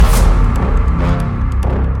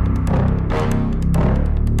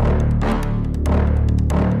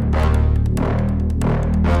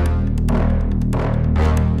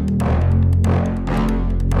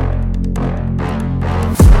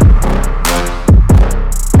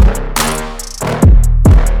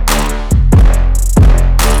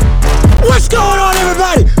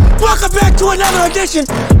edition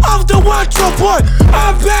of the Watch Report.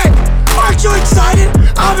 I'm back. Aren't you excited?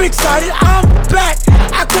 I'm excited. I'm back.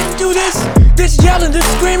 I couldn't do this yelling, this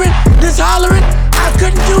screaming, this hollering. I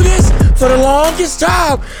couldn't do this for the longest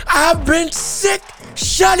time. I've been sick,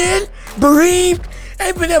 shut in, bereaved,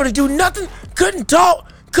 ain't been able to do nothing, couldn't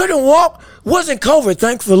talk, couldn't walk. Wasn't COVID,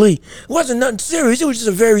 thankfully. It wasn't nothing serious. It was just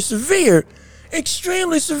a very severe,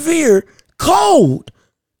 extremely severe cold.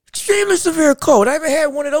 Extremely severe cold. I haven't had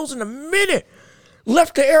one of those in a minute.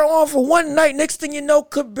 Left the air on for one night. Next thing you know,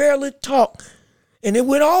 could barely talk. And it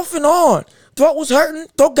went off and on. Throat was hurting.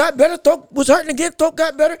 Throat got better. Throat was hurting again. Throat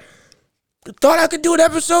got better. Thought I could do an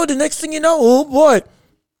episode. The next thing you know, oh boy,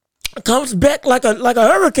 it comes back like a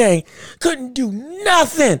hurricane. Couldn't do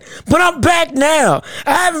nothing. But I'm back now.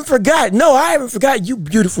 I haven't forgotten. No, I haven't forgotten you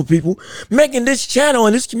beautiful people making this channel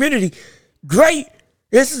and this community great.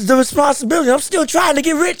 This is the responsibility. I'm still trying to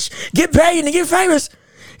get rich, get paid, and get famous.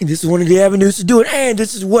 And this is one of the avenues to do it. And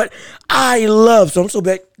this is what I love. So I'm so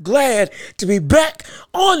glad to be back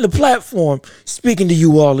on the platform speaking to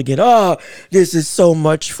you all again. Oh, this is so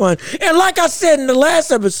much fun. And like I said in the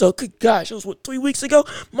last episode, good gosh, it was 3 weeks ago?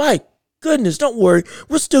 My goodness, don't worry.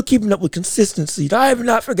 We're still keeping up with consistency. I have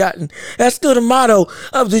not forgotten. That's still the motto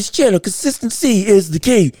of this channel. Consistency is the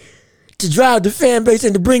key to drive the fan base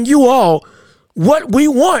and to bring you all what we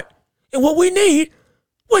want and what we need,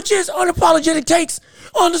 which is unapologetic takes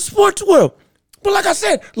on the sports world. But like I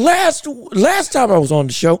said, last time I was on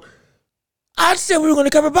the show, I said we were going to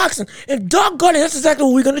cover boxing. And doggone it, that's exactly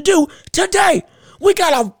what we're going to do today. We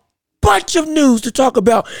got a bunch of news to talk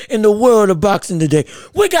about in the world of boxing today.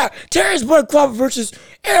 We got Terrence Crawford versus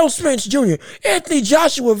Spence Jr., Anthony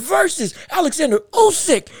Joshua versus Alexander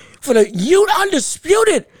Usyk for the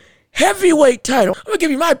undisputed heavyweight title. I'm going to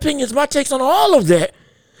give you my opinions, my takes on all of that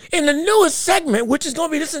in the newest segment, which is going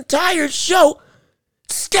to be this entire show,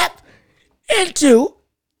 Step Into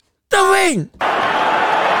the Ring.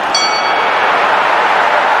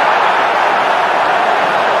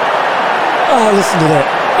 Oh, listen to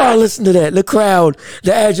that. Oh, listen to that. The crowd,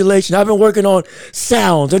 the adulation. I've been working on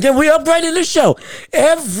sounds. And then we upgraded the show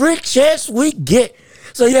every chance we get.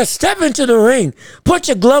 So yeah, step into the ring. Put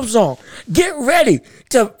your gloves on. Get ready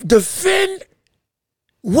to defend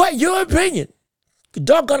what your opinion.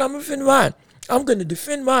 Doggone, I'm going to defend mine. I'm going to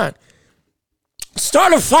defend mine.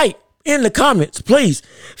 Start a fight in the comments, please.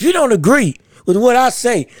 If you don't agree with what I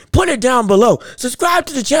say, put it down below. Subscribe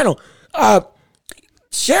to the channel.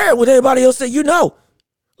 Share it with everybody else that you know.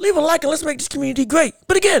 Leave a like and let's make this community great.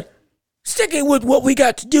 But again, sticking with what we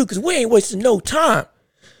got to do because we ain't wasting no time.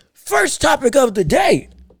 First topic of the day.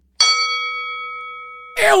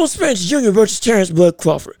 Spence Jr. versus Terrence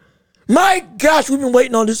Crawford. My gosh, we've been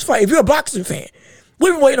waiting on this fight. If you're a boxing fan,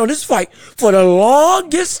 we've been waiting on this fight for the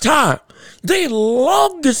longest time. The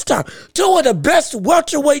longest time. Two of the best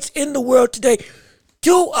welterweights in the world today.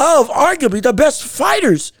 Two of arguably the best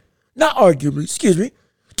fighters. Not arguably, excuse me.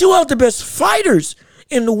 Two of the best fighters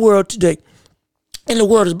in the world today. In the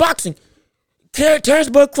world of boxing. Terrence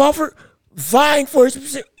Crawford vying for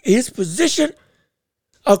his position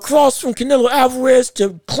across from Canelo Alvarez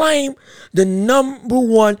to claim the number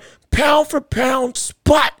one pound-for-pound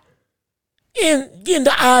spot in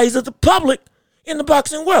the eyes of the public in the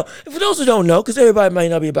boxing world. And for those who don't know, because everybody might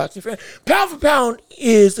not be a boxing fan, pound-for-pound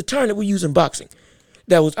is the term that we use in boxing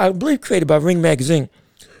that was, I believe, created by Ring Magazine.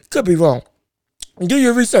 Could be wrong. Do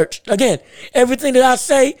your research. Again, everything that I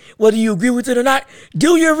say, whether you agree with it or not,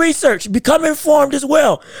 do your research. Become informed as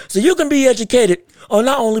well. So you can be educated on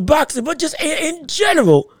not only boxing, but just in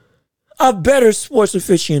general, a better sports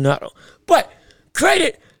aficionado. But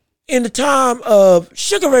created in the time of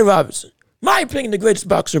Sugar Ray Robinson, my opinion, the greatest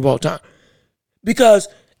boxer of all time. Because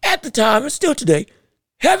at the time, and still today,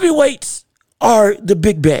 heavyweights are the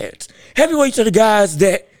big bads. Heavyweights are the guys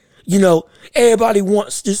that, everybody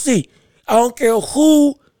wants to see. I don't care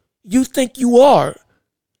who you think you are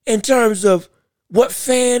in terms of what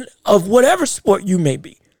fan of whatever sport you may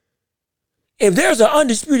be. If there's an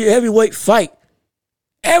undisputed heavyweight fight,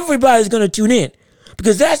 everybody's going to tune in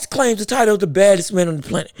because that claims the title of the baddest man on the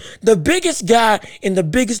planet. The biggest guy in the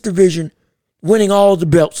biggest division winning all the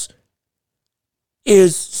belts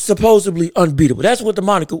is supposedly unbeatable. That's what the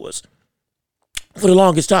moniker was for the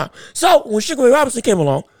longest time. So when Sugar Ray Robinson came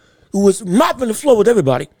along, who was mopping the floor with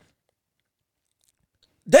everybody,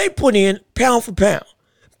 they put in pound for pound.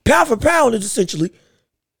 Pound for pound is essentially,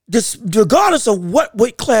 regardless of what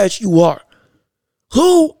weight class you are,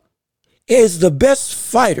 who is the best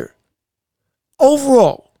fighter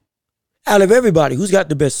overall out of everybody? Who's got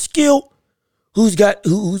the best skill? Who's got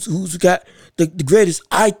the greatest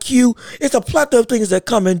IQ? It's a plethora of things that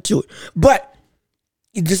come into it. But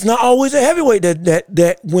It's not always a heavyweight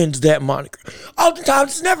that wins that moniker.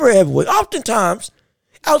 Oftentimes, it's never a heavyweight. Oftentimes,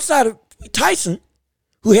 outside of Tyson,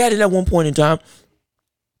 who had it at one point in time,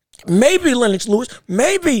 maybe Lennox Lewis,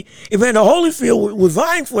 maybe Evander Holyfield were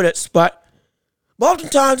vying for that spot. But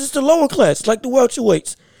oftentimes, it's the lower class, like the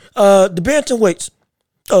welterweights, the bantamweights,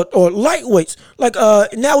 or lightweights, like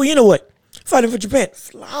Naoya Inoue, fighting for Japan.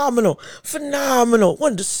 Phenomenal.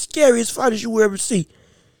 One of the scariest fighters you will ever see.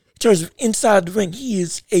 In terms of inside the ring, he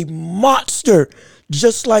is a monster,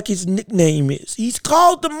 just like his nickname is. He's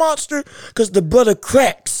called the Monster because the brother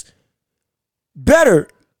cracks better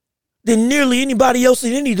than nearly anybody else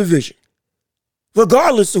in any division,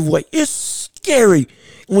 regardless of weight. It's scary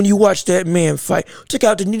when you watch that man fight. Took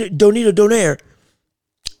out Donita Donaire,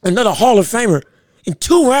 another Hall of Famer, in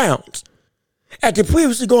 2 rounds after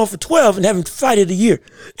previously going for 12 and having fight of the year.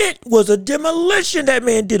 It was a demolition that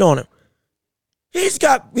man did on him. He's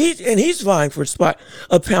vying for a spot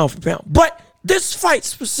of pound for pound. But this fight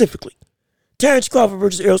specifically, Terrence Crawford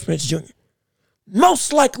versus Errol Spence Jr.,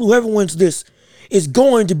 most likely whoever wins this is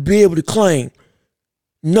going to be able to claim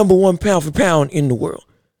number 1 pound for pound in the world.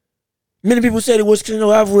 Many people said it was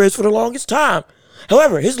Canelo Alvarez for the longest time.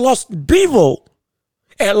 However, his loss to Bivol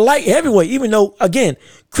at light heavyweight, even though, again,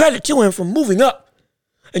 credit to him for moving up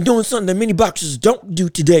and doing something that many boxers don't do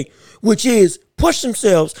today, which is push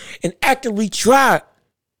themselves and actively try,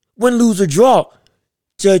 win, lose, or draw,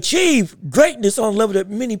 to achieve greatness on a level that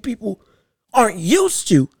many people aren't used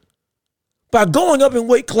to by going up in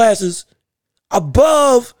weight classes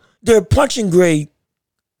above their punching grade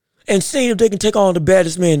and seeing if they can take on the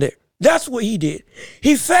baddest man there. That's what he did.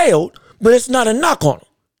 He failed, but it's not a knock on him.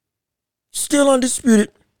 Still undisputed.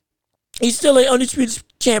 He's still an undisputed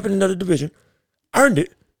champion in another division. Earned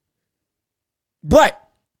it. But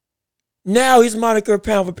now his moniker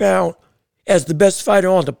pound for pound as the best fighter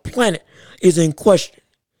on the planet is in question.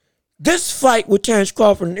 This fight with Terrence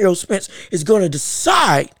Crawford and Errol Spence is going to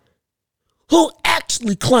decide who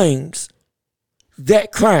actually claims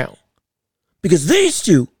that crown. Because these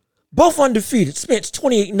two, both undefeated. Spence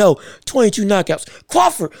 28-0, 22 knockouts.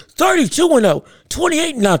 Crawford 32-0,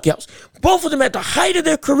 28 knockouts. Both of them at the height of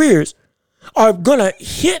their careers are going to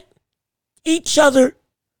hit each other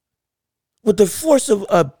with the force of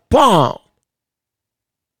a bomb.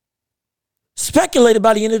 Speculated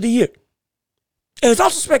by the end of the year. And it's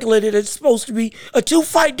also speculated that it's supposed to be a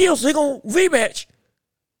 2-fight deal, so they're going to rematch.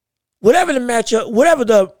 Whatever the matchup, whatever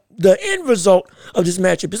the end result of this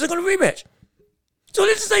matchup is, they're going to rematch. So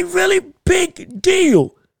this is a really big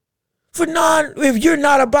deal if you're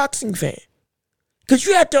not a boxing fan. Because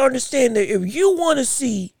you have to understand that if you want to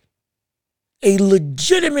see a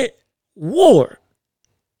legitimate war,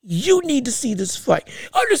 you need to see this fight.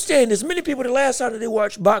 Understand this. Many people, the last time that they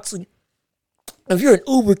watch boxing, if you're an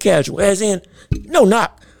uber casual, as in, no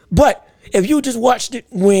knock, but if you just watched it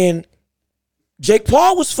when Jake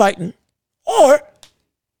Paul was fighting, or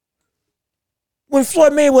when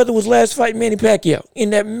Floyd Mayweather was last fighting Manny Pacquiao in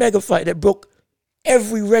that mega fight that broke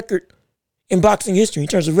every record in boxing history in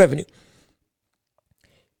terms of revenue.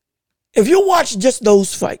 If you watch just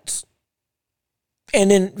those fights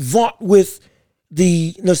and then vaunt with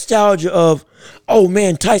the nostalgia of, oh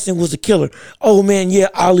man, Tyson was a killer. Oh man, yeah,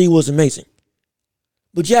 Ali was amazing.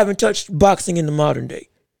 But you haven't touched boxing in the modern day.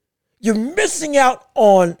 You're missing out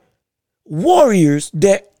on warriors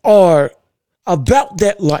that are about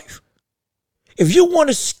that life. If you want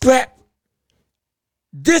to scrap,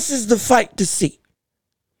 this is the fight to see.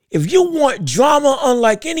 If you want drama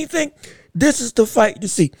unlike anything, this is the fight to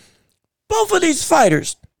see. Both of these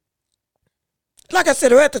fighters, like I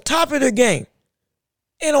said, are at the top of their game.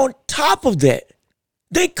 And on top of that,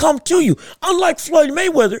 they come to you. Unlike Floyd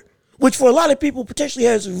Mayweather, which for a lot of people potentially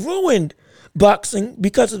has ruined boxing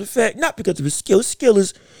because of the fact, not because of his skill. His skill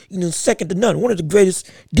is, second to none. One of the greatest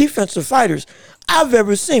defensive fighters I've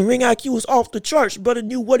ever seen. Ring IQ was off the charts. Brother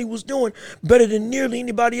knew what he was doing better than nearly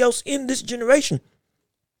anybody else in this generation.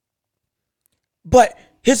 But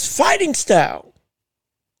his fighting style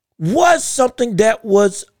was something that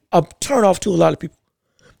was a turnoff to a lot of people.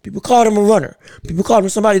 People called him a runner. People called him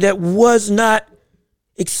somebody that was not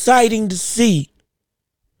exciting to see.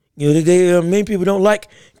 Many people don't like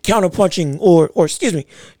counterpunching or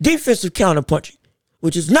defensive counterpunching,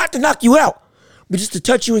 which is not to knock you out, but just to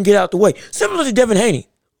touch you and get out the way. Similar to Devin Haney,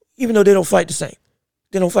 even though they don't fight the same.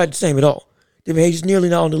 They don't fight the same at all. Devin Haney's nearly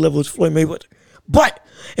not on the level as Floyd Mayweather. But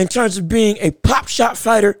in terms of being a pop shot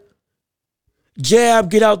fighter, jab,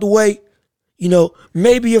 get out the way,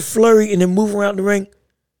 maybe a flurry and then move around the ring,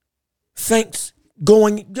 feints,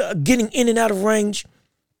 getting in and out of range.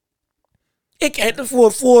 It can't,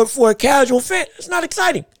 for a casual fan, it's not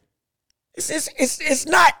exciting. It's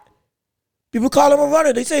not. People call him a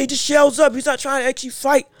runner. They say he just shells up. He's not trying to actually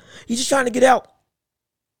fight. He's just trying to get out.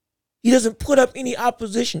 He doesn't put up any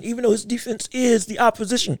opposition, even though his defense is the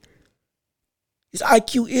opposition. His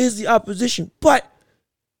IQ is the opposition. But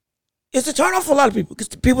it's a turnoff for a lot of people because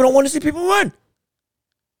people don't want to see people run.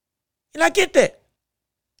 And I get that.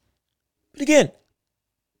 But again,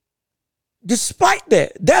 despite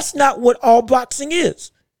that, that's not what all boxing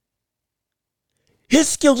is. His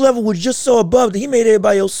skill level was just so above that he made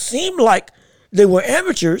everybody else seem like they were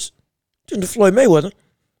amateurs, to Floyd Mayweather.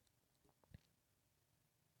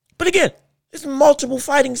 But again, there's multiple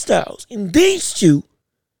fighting styles. And these two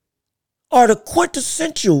are the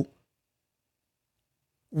quintessential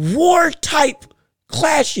war-type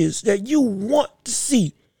clashes that you want to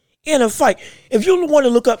see in a fight. If you want to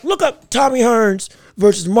look up Tommy Hearns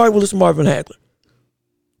versus Marvelous Marvin Hagler.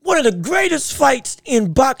 One of the greatest fights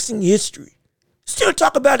in boxing history. Still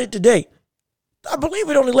talk about it today. I believe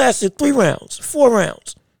it only lasted 4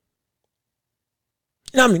 rounds.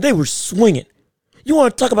 And I mean, they were swinging. You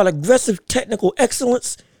want to talk about aggressive technical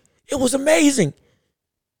excellence? It was amazing.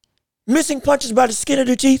 Missing punches by the skin of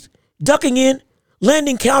their teeth, ducking in,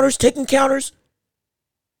 landing counters, taking counters,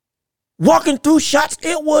 walking through shots.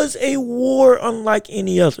 It was a war unlike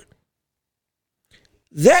any other.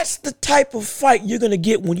 That's the type of fight you're going to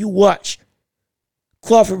get when you watch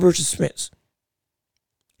Crawford versus Spence.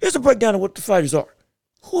 Here's a breakdown of what the fighters are,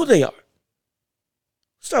 who they are.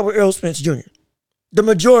 Start with Errol Spence Jr., the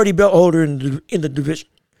majority belt holder in the division.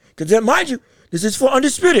 Because, mind you, this is for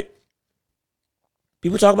undisputed.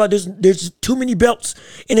 People talk about this. There's too many belts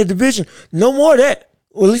in the division. No more of that.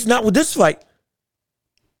 Or at least not with this fight.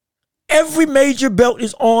 Every major belt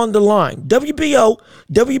is on the line. WBO,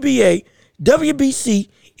 WBA, WBC,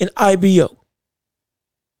 and IBO.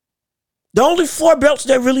 The only 4 belts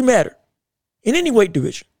that really matter in any weight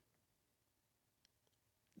division.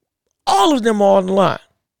 All of them are on the line.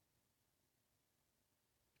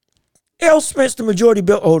 Errol Spence, the majority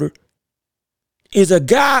belt holder, is a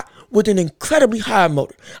guy with an incredibly high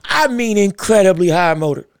motor. I mean incredibly high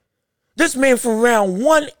motor. This man from round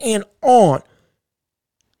 1 and on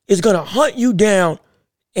is going to hunt you down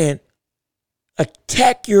and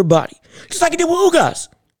attack your body. Just like he did with Ugas.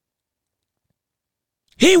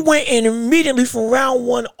 He went in immediately from round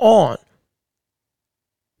 1 on.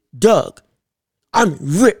 Dug. I mean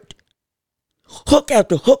ripped. Hook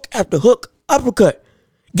after hook after hook. Uppercut.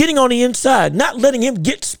 Getting on the inside. Not letting him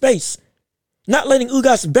get space. Not letting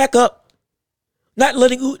Ugas back up. Not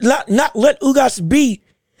let Ugas be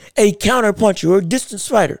a counter puncher or a distance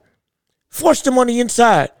fighter. Forced him on the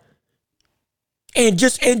inside. And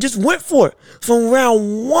just went for it. From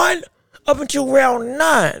round 1 up until round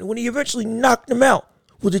 9. When he eventually knocked him out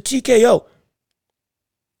with a TKO.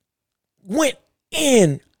 Went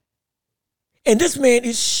in. And this man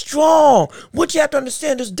is strong. What you have to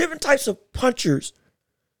understand, there's different types of punchers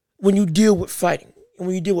when you deal with fighting. And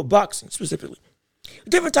when you deal with boxing specifically.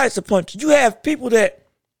 Different types of punches. You have people that,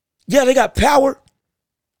 yeah, they got power.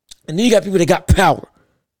 And then you got people that got power.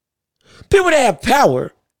 People that have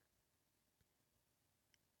power,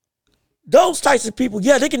 those types of people,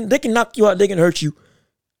 yeah, they can knock you out, they can hurt you.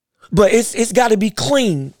 But it's got to be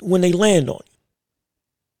clean when they land on you.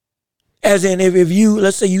 As in, if you,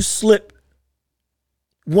 let's say you slip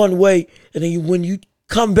one way, and then when you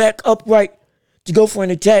come back upright to go for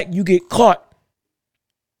an attack, you get caught.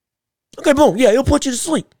 Okay, boom, yeah, he'll put you to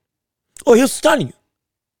sleep. Or he'll stun you.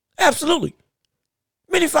 Absolutely.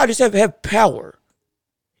 Many fighters have power.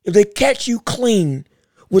 If they catch you clean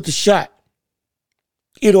with the shot,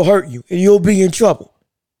 it'll hurt you, and you'll be in trouble.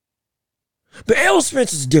 But Errol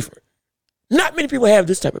Spence is different. Not many people have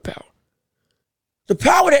this type of power. The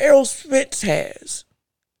power that Errol Spence has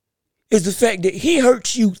is the fact that he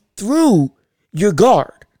hurts you through your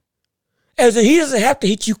guard. As in, he doesn't have to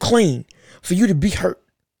hit you clean for you to be hurt.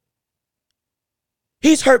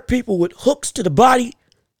 He's hurt people with hooks to the body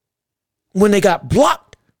when they got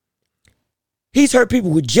blocked. He's hurt people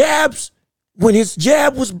with jabs when his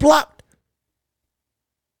jab was blocked.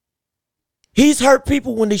 He's hurt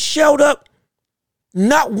people when they shelled up.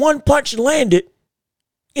 Not one punch landed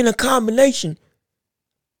in a combination,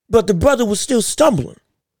 but the brother was still stumbling.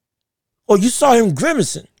 Or you saw him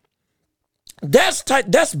grimacing. That's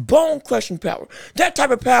bone crushing power. That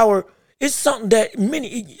type of power is something that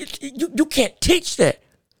you can't teach that.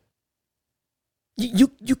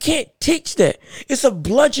 You can't teach that. It's a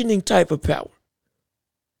bludgeoning type of power.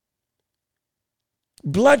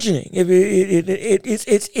 Bludgeoning.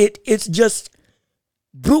 It's just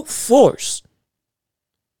brute force.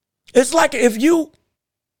 It's like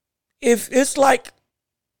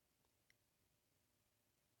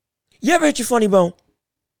You ever hit your funny bone?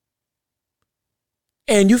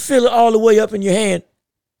 And you feel it all the way up in your hand?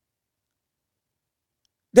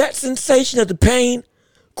 That sensation of the pain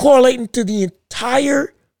correlating to the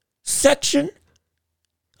entire section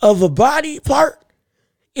of a body part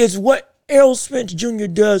is what Errol Spence Jr.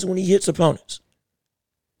 does when he hits opponents.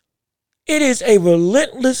 It is a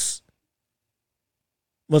relentless,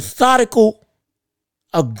 methodical,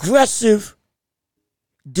 aggressive,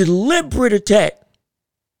 deliberate attack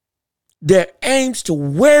that aims to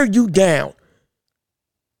wear you down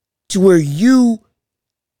to where you,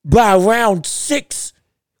 by round 6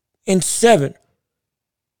 and 7,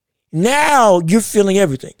 now you're feeling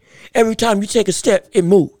everything. Every time you take a step, it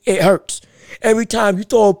moves. It hurts. Every time you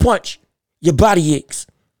throw a punch, your body aches.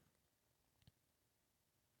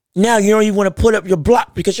 Now you don't even want to put up your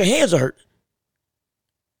block because your hands are hurt.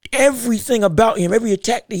 Everything about him, every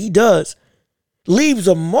attack that he does, leaves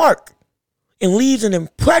a mark and leaves an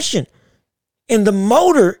impression. And the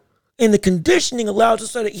motor and the conditioning allows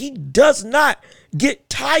us so that he does not get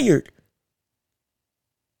tired.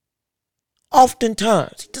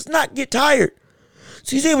 Oftentimes, he does not get tired.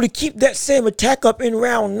 So he's able to keep that same attack up in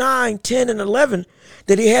round 9, 10, and 11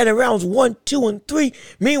 that he had in rounds 1, 2, and 3.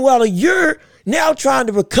 Meanwhile, you're now trying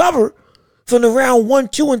to recover from the round 1,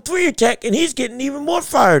 2, and 3 attack, and he's getting even more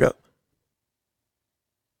fired up.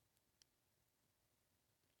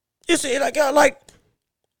 It's like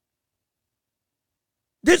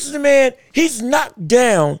this is the man, he's knocked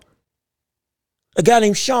down a guy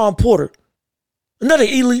named Sean Porter, another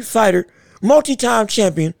elite fighter, multi-time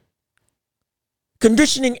champion,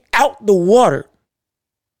 conditioning out the water.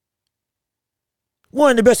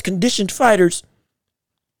 One of the best conditioned fighters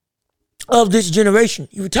of this generation.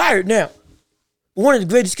 He retired now. One of the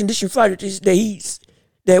greatest conditioned fighters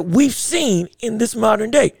that we've seen in this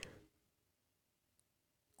modern day.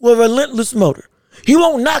 With a relentless motor. He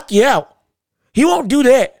won't knock you out. He won't do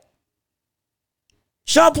that.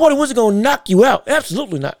 Sean Porter wasn't going to knock you out.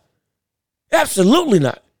 Absolutely not. Absolutely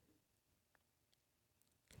not.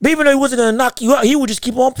 But even though he wasn't going to knock you out, he would just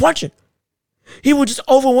keep on punching. He would just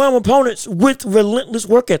overwhelm opponents with relentless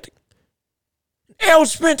work ethic. Errol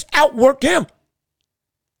Spence outworked him.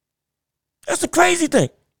 That's the crazy thing.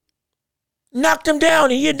 Knocked him down,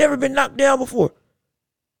 and he had never been knocked down before.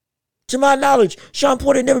 To my knowledge, Sean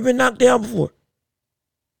Porter had never been knocked down before.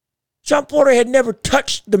 Sean Porter had never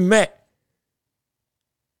touched the mat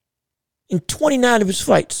in 29 of his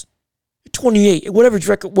fights. 28, whatever his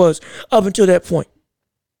record was up until that point.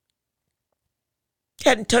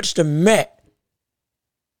 Hadn't touched the mat.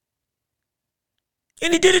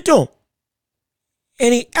 And he did it to him.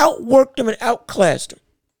 And he outworked him and outclassed him.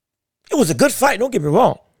 It was a good fight, don't get me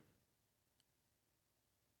wrong.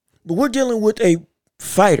 But we're dealing with a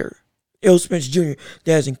fighter, Errol Spence Jr.,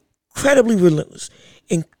 that is incredibly relentless,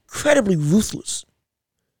 incredibly ruthless,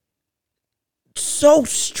 so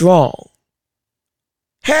strong,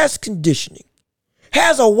 has conditioning,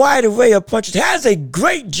 has a wide array of punches, has a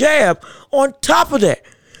great jab on top of that.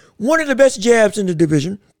 One of the best jabs in the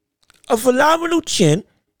division, a phenomenal chin,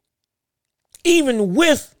 even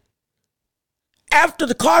with, after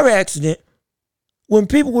the car accident, when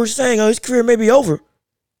people were saying, oh, his career may be over,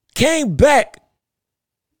 came back,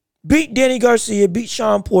 beat Danny Garcia, beat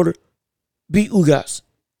Sean Porter, beat Usyk.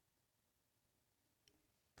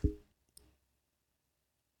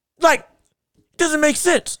 Like, doesn't make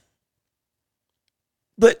sense.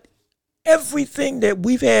 But everything that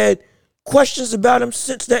we've had questions about him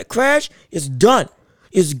since that crash is done.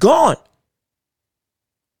 It's gone.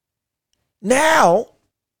 Now,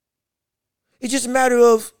 it's just a matter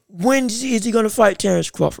of when is he going to fight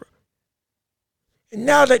Terrence Crawford. And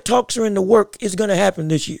now that talks are in the work, it's going to happen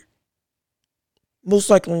this year.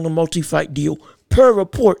 Most likely on a multi-fight deal, per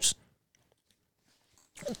reports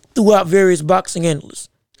throughout various boxing analysts.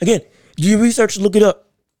 Again, do your research, look it up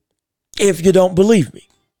if you don't believe me.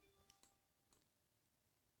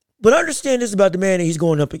 But understand this about the man that he's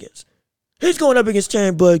going up against. He's going up against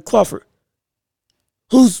Terrence Bud Crawford,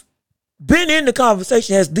 who's been in the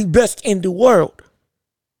conversation as the best in the world.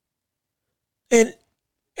 And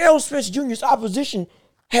Errol Spence Jr.'s opposition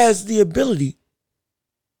has the ability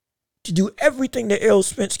to do everything that Errol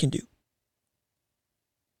Spence can do.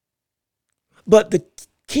 But the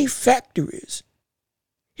key factor is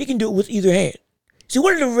he can do it with either hand. See,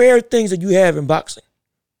 one of the rare things that you have in boxing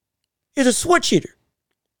is a switch hitter.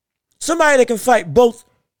 Somebody that can fight both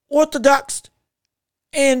orthodox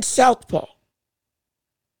and southpaw.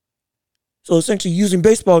 So essentially, using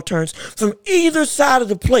baseball terms, from either side of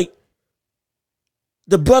the plate,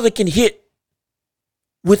 the brother can hit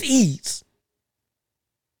with ease.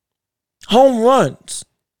 Home runs.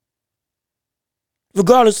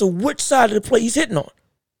 regardless of which side of the plate he's hitting on.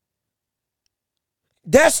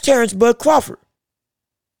 That's Terrence Bud Crawford.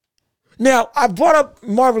 Now, I brought up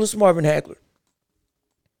Marvelous Marvin Hagler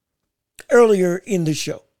earlier in the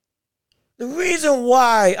show. The reason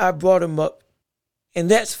why I brought him up, and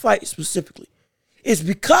that's fight specifically, is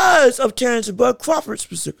because of Terrence Bud Crawford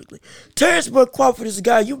specifically. Terrence Bud Crawford is a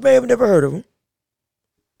guy you may have never heard of him,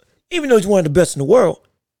 even though he's one of the best in the world,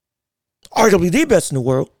 arguably the best in the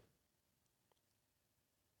world.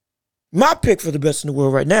 My pick for the best in the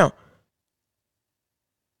world right now.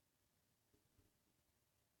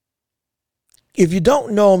 If you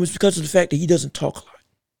don't know him, it's because of the fact that he doesn't talk a lot.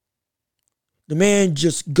 The man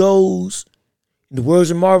just goes, in the words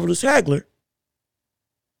of Marvelous Hagler,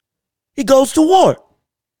 he goes to war.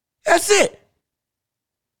 That's it.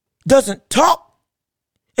 Doesn't talk,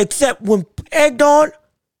 except when egged on.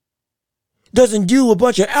 Doesn't do a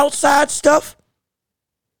bunch of outside stuff.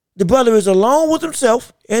 The brother is alone with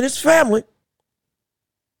himself and his family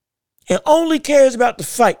and only cares about the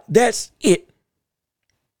fight. That's it.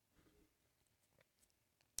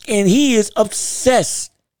 And he is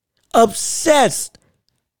obsessed with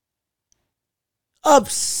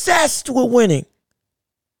winning.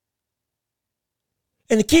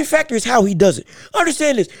 And the key factor is how he does it.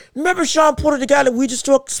 Understand this. Remember Sean Porter, the guy that we just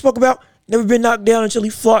spoke about? Never been knocked down until he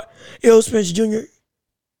fought Errol Spence Jr.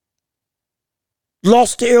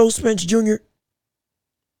 Lost to Errol Spence Jr.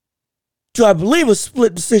 to, I believe, a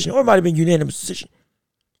split decision, or it might have been unanimous decision.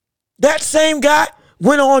 That same guy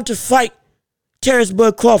went on to fight Terrence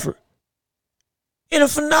Bud Crawford in a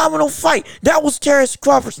phenomenal fight. That was Terrence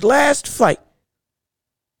Crawford's last fight.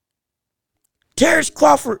 Terrence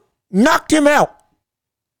Crawford knocked him out.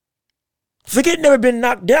 Forget never been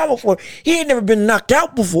knocked down before. He had never been knocked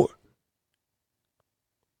out before.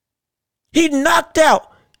 He knocked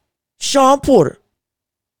out Sean Porter.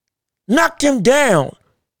 Knocked him down.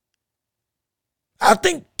 I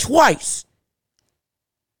think twice.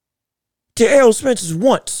 To Errol Spence's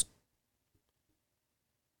once.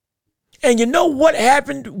 And you know what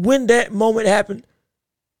happened when that moment happened?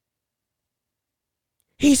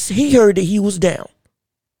 He heard that he was down.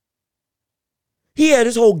 He had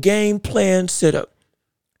his whole game plan set up.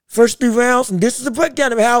 First 3 rounds, and this is a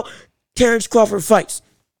breakdown of how Terrence Crawford fights.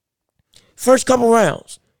 First couple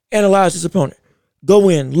rounds, analyze his opponent. Go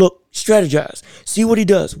in, look, strategize. See what he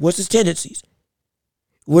does. What's his tendencies?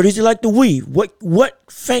 Where does he like to weave?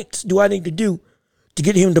 What feints do I need to do to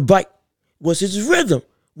get him to bite? What's his rhythm?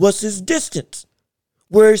 What's his distance?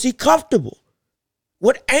 Where is he comfortable?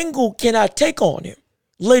 What angle can I take on him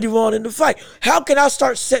later on in the fight? How can I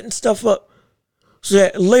start setting stuff up so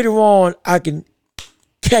that later on I can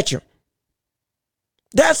catch him?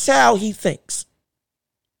 That's how he thinks.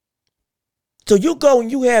 So you go and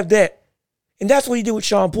you have that. And that's what he did with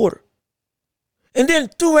Sean Porter. And then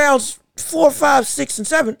through rounds 4, 5, 6, and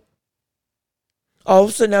 7, all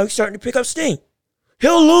of a sudden now he's starting to pick up steam.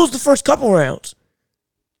 He'll lose the first couple rounds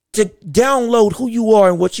to download who you are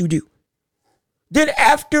and what you do. Then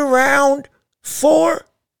after round 3,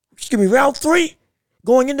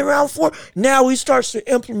 going into round 4, now he starts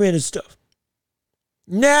to implement his stuff.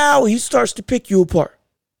 Now he starts to pick you apart.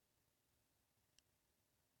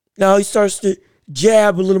 Now he starts to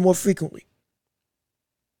jab a little more frequently.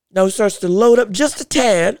 Now he starts to load up just a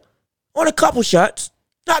tad on a couple shots.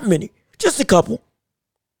 Not many, just a couple.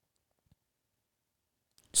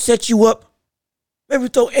 Set you up. Maybe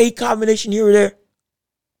throw a combination here or there.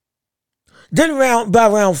 Then by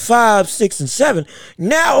round 5, 6, and 7,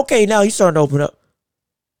 now he's starting to open up.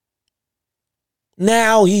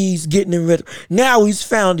 Now he's getting in rhythm. Now he's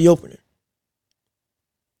found the opening.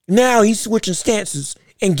 Now he's switching stances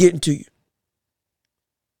and getting to you.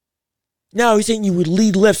 Now he's hitting you with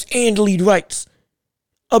lead lefts and lead rights.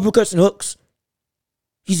 Uppercuts and hooks.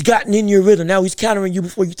 He's gotten in your rhythm. Now he's countering you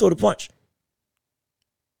before you throw the punch.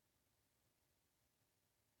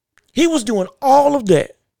 He was doing all of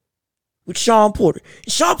that with Sean Porter.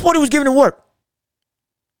 Sean Porter was giving him work.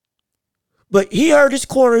 But he heard his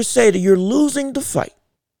corner say that you're losing the fight.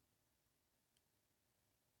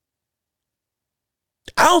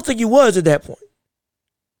 I don't think he was at that point.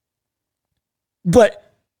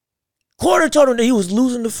 But corner told him that he was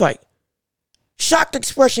losing the fight. Shocked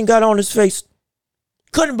expression got on his face.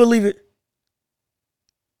 Couldn't believe it.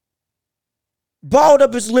 Balled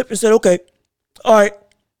up his lip and said, okay, all right,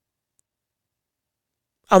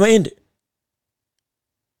 I'm going to end it.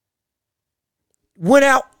 Went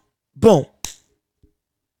out, boom.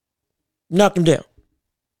 Knocked him down.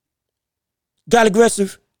 Got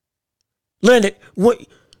aggressive. Landed.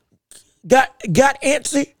 Got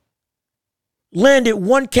antsy. Landed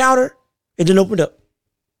one counter and then opened up.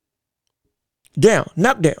 Down.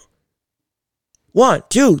 Knocked down. 1,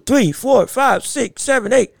 2, 3, 4, 5, 6,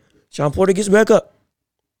 7, 8. Shawn Porter gets back up.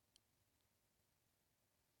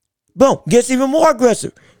 Boom. Gets even more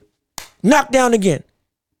aggressive. Knocked down again.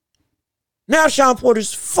 Now Shawn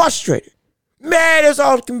Porter's frustrated. Mad as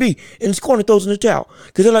all it can be. And his corner throws in the towel.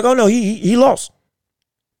 Because they're like, oh no, he lost.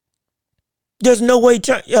 There's no way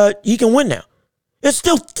he can win now. There's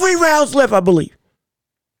still 3 rounds left, I believe.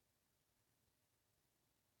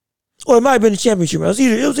 Or it might have been the championship rounds.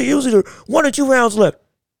 It was either 1 or 2 rounds left.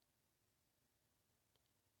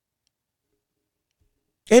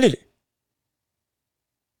 Ended it.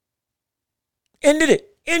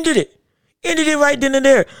 Ended it right then and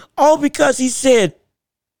there. All because he said,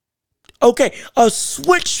 okay, a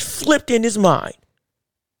switch flipped in his mind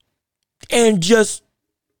and just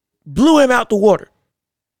blew him out the water.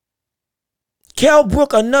 Kell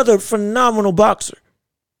Brook, another phenomenal boxer.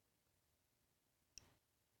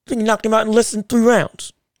 I think he knocked him out in less than 3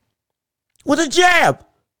 rounds. With a jab.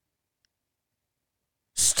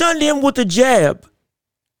 Stunned him with a jab.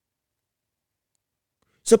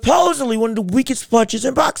 Supposedly one of the weakest punches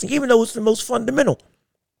in boxing, even though it's the most fundamental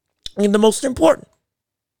and the most important.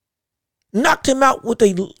 Knocked him out with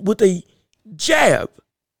a jab.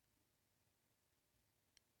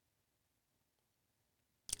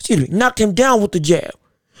 Excuse me, knocked him down with the jab.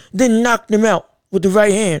 Then knocked him out with the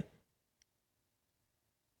right hand.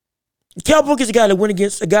 Kell Brook is a guy that went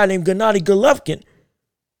against a guy named Gennady Golovkin,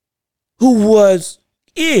 who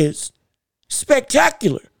is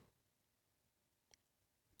spectacular.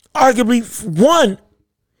 Arguably won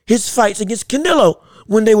his fights against Canelo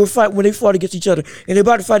when they fought against each other, and they're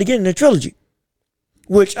about to fight again in the trilogy,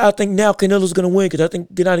 which I think now Canelo's going to win because I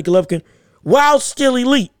think Gennady Golovkin, while still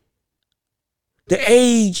elite, the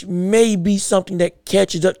age may be something that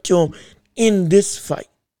catches up to him in this fight.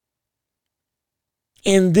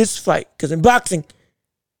 Because in boxing,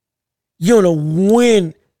 you don't know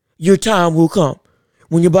when your time will come,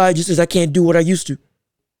 when your body just says, I can't do what I used to.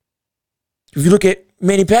 If you look at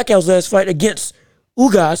Manny Pacquiao's last fight against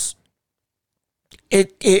Usyk,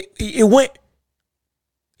 it went.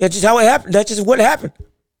 That's just how it happened. That's just what happened.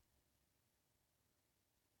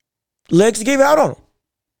 Legs gave out on him.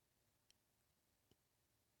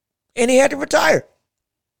 And he had to retire.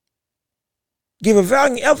 Gave a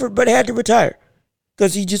valiant effort, but had to retire.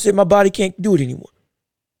 Because he just said, my body can't do it anymore.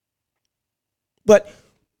 But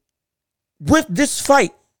with this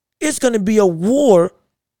fight, it's going to be a war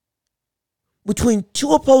between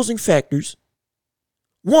 2 opposing factors.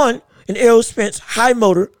 One, an Errol Spence, high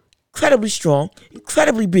motor, incredibly strong,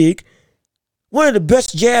 incredibly big, one of the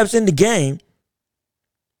best jabs in the game,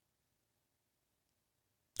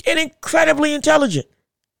 and incredibly intelligent,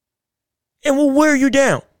 and will wear you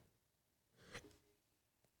down.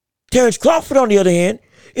 Terrence Crawford, on the other hand,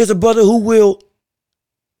 is a brother who will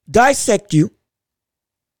dissect you,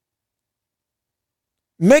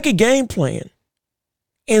 make a game plan,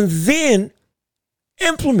 and then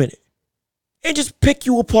implement it and just pick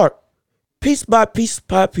you apart piece by piece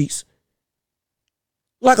by piece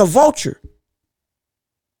like a vulture.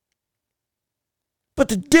 But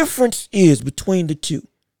the difference is between the two,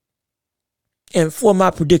 and for my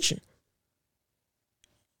prediction,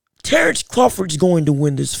 Terrence Crawford is going to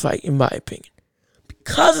win this fight, in my opinion,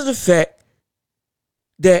 because of the fact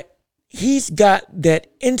that he's got that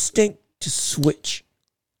instinct to switch.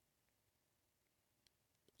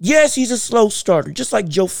 Yes, he's a slow starter, just like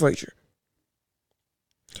Joe Frazier.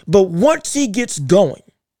 But once he gets going,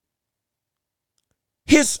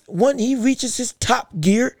 when he reaches his top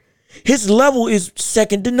gear, his level is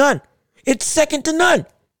second to none. It's second to none.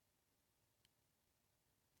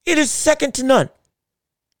 It is second to none.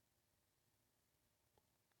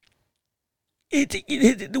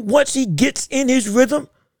 Once he gets in his rhythm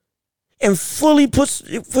and fully puts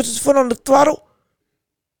his foot on the throttle,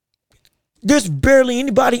 there's barely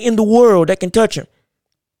anybody in the world that can touch him.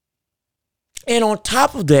 And on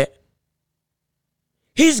top of that,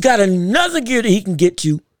 he's got another gear that he can get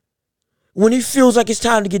to when he feels like it's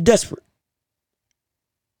time to get desperate.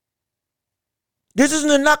 This isn't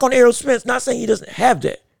a knock on Errol Spence, not saying he doesn't have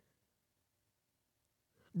that.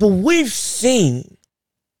 But we've seen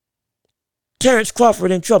Terrence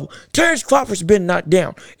Crawford in trouble. Terrence Crawford's been knocked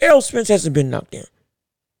down. Errol Spence hasn't been knocked down.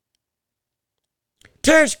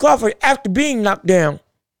 Terrence Crawford, after being knocked down,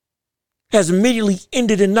 has immediately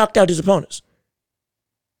ended and knocked out his opponents.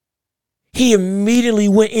 He immediately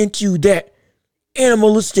went into that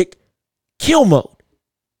animalistic kill mode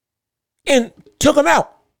and took him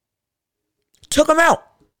out. Took him out.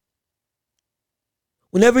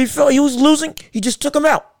 Whenever he felt he was losing, he just took him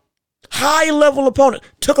out. High-level opponent,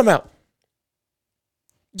 took him out.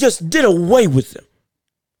 just did away with them.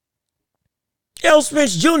 Errol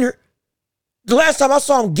Spence Jr., the last time I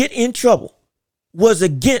saw him get in trouble was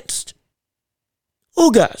against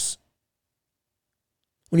Usyk.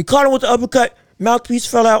 When he caught him with the uppercut, mouthpiece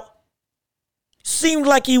fell out. Seemed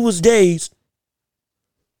like he was dazed,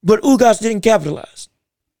 but Usyk didn't capitalize.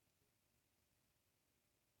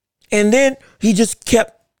 And then he just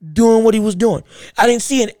kept doing what he was doing. I didn't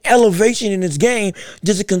see an elevation in his game,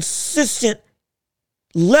 just a consistent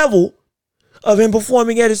level of him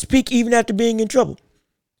performing at his peak even after being in trouble.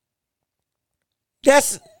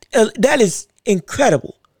 That is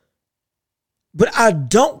incredible. But I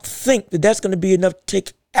don't think that that's going to be enough to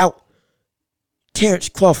take out Terrence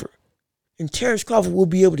Crawford. And Terrence Crawford will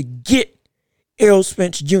be able to get Errol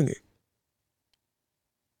Spence Jr.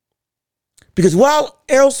 Because while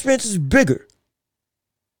Errol Spence is bigger,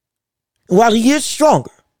 and while he is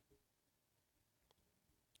stronger,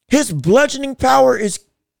 his bludgeoning power is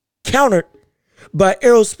countered by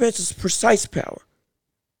Errol Spence's precise power.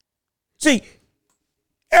 See,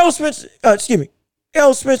 Errol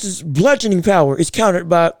Spence's bludgeoning power is countered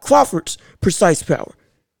by Crawford's precise power.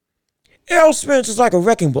 Errol Spence is like a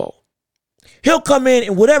wrecking ball. He'll come in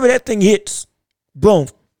and whatever that thing hits, boom,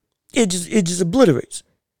 it just obliterates.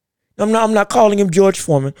 I'm not calling him George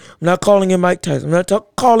Foreman. I'm not calling him Mike Tyson. I'm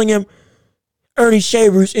not calling him Ernie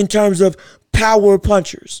Shavers in terms of power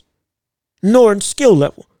punchers, nor in skill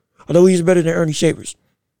level, although he's better than Ernie Shavers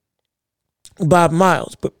by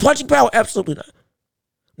miles. But punching power, absolutely not.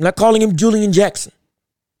 I'm not calling him Julian Jackson.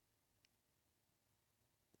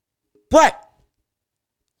 But,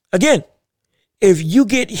 again, if you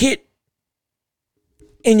get hit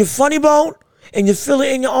in your funny bone and you feel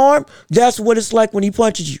it in your arm, that's what it's like when he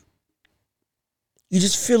punches you. You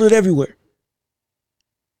just feel it everywhere.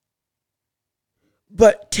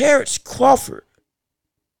 But Terrence Crawford,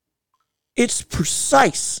 it's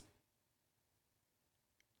precise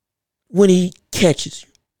when he catches you.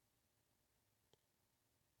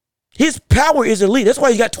 His power is elite. That's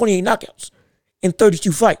why he got 28 knockouts in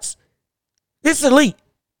 32 fights. It's elite.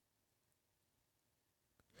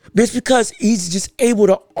 But it's because he's just able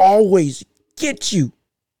to always get you.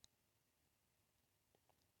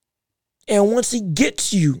 And once he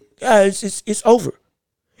gets you, it's over.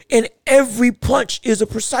 And every punch is a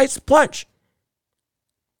precise punch.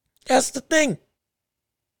 That's the thing.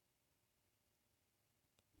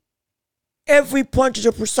 Every punch is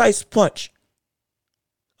a precise punch.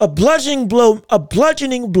 A bludgeoning blow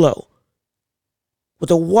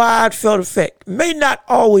with a wide field effect may not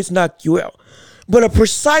always knock you out, but a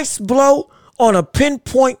precise blow on a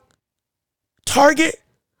pinpoint target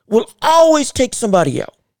will always take somebody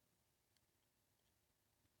out.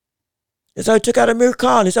 That's how he took out Amir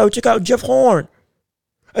Khan. That's how he took out Jeff Horn.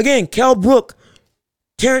 Again, Cal Brook,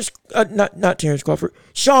 not Terrence Crawford,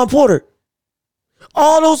 Sean Porter.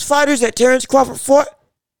 All those fighters that Terrence Crawford fought,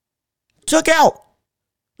 took out.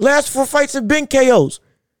 Last 4 fights have been KOs.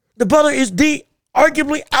 The brother is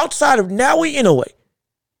arguably outside of Naoya Inoue,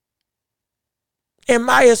 in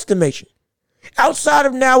my estimation. Outside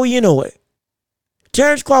of Naoya Inoue,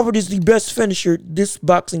 Terrence Crawford is the best finisher this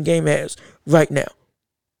boxing game has right now.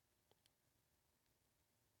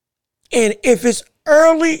 And if it's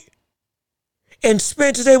early and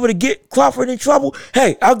Spence is able to get Crawford in trouble,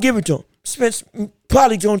 hey, I'll give it to him. Spence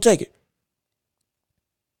probably going to take it.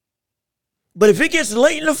 But if it gets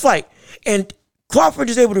late in the fight and Crawford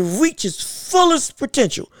is able to reach his fullest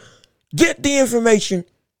potential, get the information,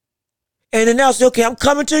 and then now say, okay, I'm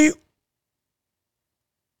coming to you,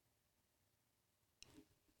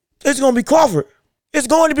 it's going to be Crawford. It's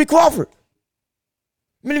going to be Crawford.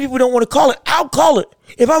 Many people don't want to call it. I'll call it.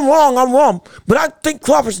 If I'm wrong, I'm wrong. But I think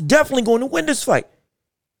Crawford's definitely going to win this fight.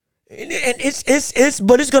 And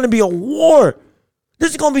but it's going to be a war.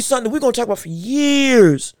 This is going to be something that we're going to talk about for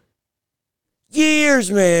years.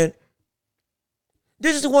 Years, man.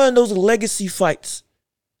 This is one of those legacy fights.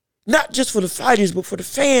 Not just for the fighters, but for the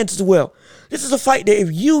fans as well. This is a fight that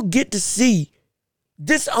if you get to see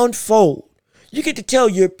this unfold, you get to tell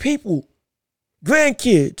your people,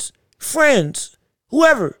 grandkids, friends,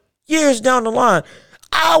 whoever, years down the line,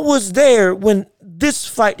 I was there when this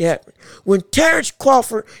fight happened. When Terrence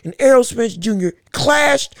Crawford and Errol Spence Jr.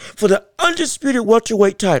 clashed for the undisputed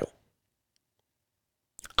welterweight title.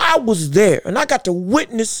 I was there and I got to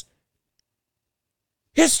witness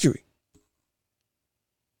history.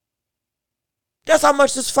 That's how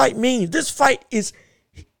much this fight means. This fight is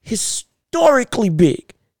historically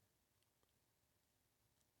big.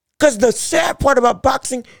 Because the sad part about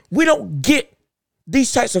boxing, we don't get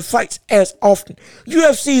these types of fights as often.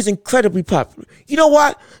 UFC is incredibly popular. You know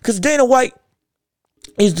why? Because Dana White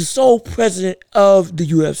is the sole president of the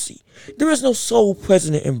UFC. There is no sole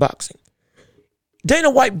president in boxing. Dana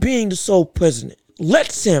White being the sole president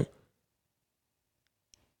lets him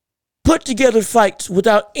put together fights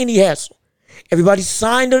without any hassle. Everybody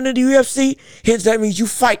signed under the UFC, hence that means you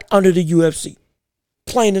fight under the UFC.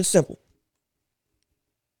 Plain and simple.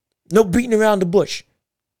 No beating around the bush.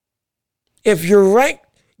 If you're ranked,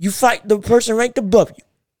 you fight the person ranked above you.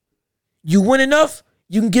 You win enough,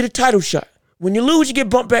 you can get a title shot. When you lose, you get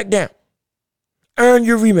bumped back down. Earn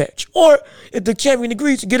your rematch. Or if the champion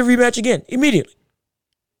agrees, to get a rematch again, immediately.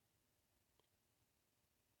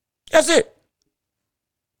 That's it.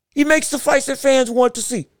 He makes the fights that fans want to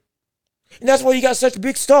see. And that's why you got such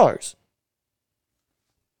big stars.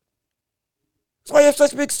 That's why you have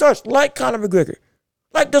such big stars like Conor McGregor,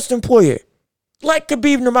 like Dustin Poirier, like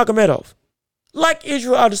Khabib Nurmagomedov, like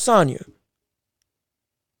Israel Adesanya,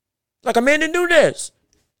 like Amanda Nunes,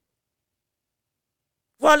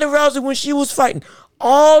 Ronda Rousey when she was fighting.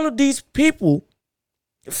 All of these people,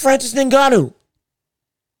 Francis Ngannou,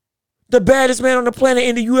 the baddest man on the planet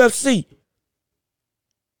in the UFC.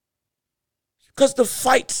 Because the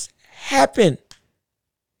fights happen.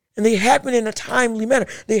 And they happen in a timely manner.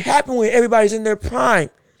 They happen when everybody's in their prime.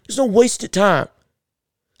 There's no wasted time.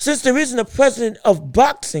 Since there isn't a president of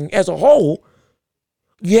boxing as a whole,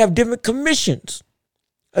 you have different commissions.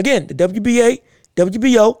 Again, the WBA,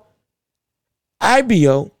 WBO,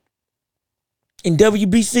 IBO, and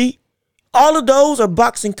WBC, all of those are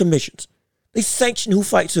boxing commissions. They sanction who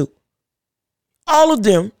fights who. All of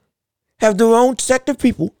them have their own sect of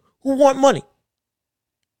people who want money.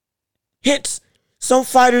 Hence, some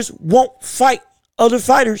fighters won't fight other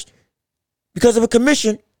fighters because of a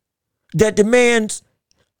commission that demands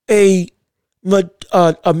a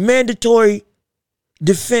mandatory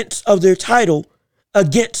defense of their title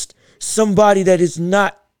against somebody that is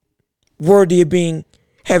not worthy of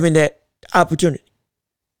having that opportunity.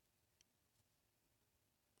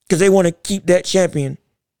 Because they want to keep that champion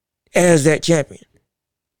as that champion.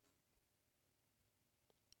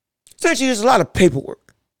 Essentially, there's a lot of paperwork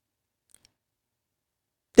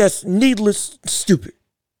that's needless, stupid.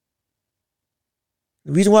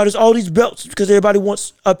 The reason why there's all these belts is because everybody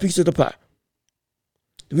wants a piece of the pie.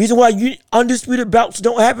 The reason why undisputed bouts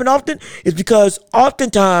don't happen often is because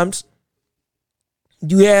oftentimes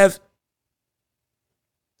you have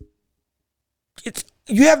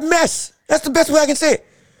mess. That's the best way I can say it.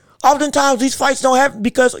 Oftentimes these fights don't happen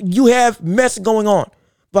because you have mess going on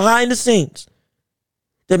behind the scenes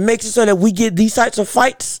that makes it so that we get these types of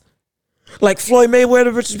fights like Floyd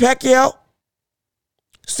Mayweather versus Pacquiao.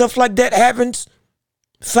 Stuff like that happens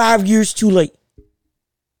 5 years too late.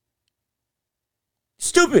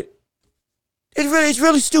 Stupid. It's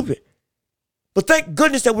really stupid. But thank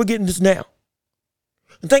goodness that we're getting this now.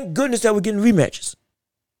 And thank goodness that we're getting rematches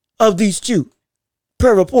of these two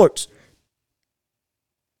per reports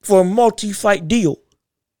for a multi-fight deal.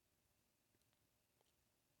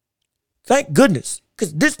 Thank goodness.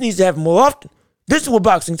 Because this needs to happen more often. This is what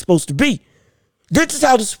boxing is supposed to be. This is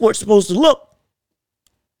how the sport's supposed to look.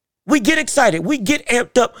 We get excited. We get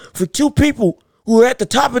amped up for two people who are at the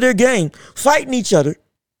top of their game fighting each other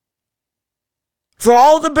for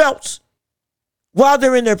all the belts while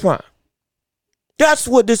they're in their prime. That's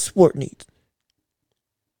what this sport needs.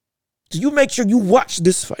 So you make sure you watch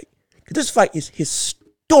this fight. This fight is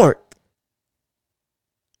historic.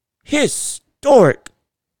 Historic.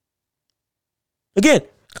 Again,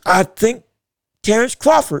 I think Terrence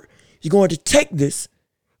Crawford is going to take this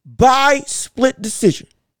by split decision.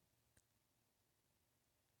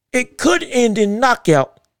 It could end in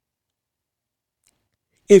knockout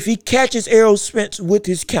if he catches Errol Spence with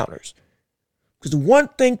his counters. Because the one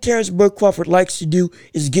thing Terrence Bud Crawford likes to do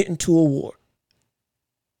is get into a war.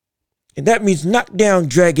 And that means knockdown,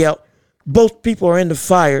 drag out. Both people are in the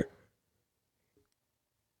fire,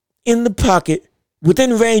 in the pocket,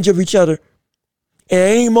 within range of each other. And at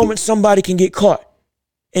any moment, somebody can get caught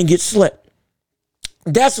and get slept.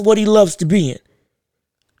 That's what he loves to be in.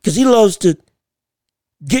 Because he loves to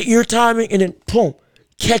get your timing and then, boom,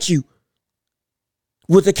 catch you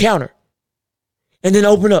with a counter. And then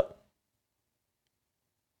open up.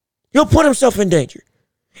 He'll put himself in danger.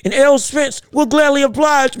 And Errol Spence will gladly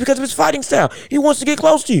oblige because of his fighting style. He wants to get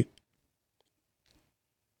close to you.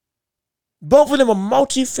 Both of them are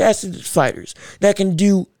multifaceted fighters that can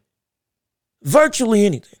do virtually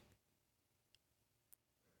anything.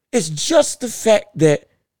 It's just the fact that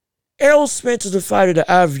Errol Spence is a fighter that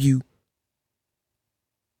I view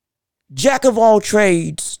jack of all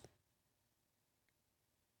trades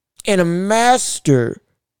and a master,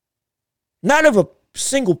 not of a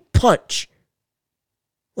single punch,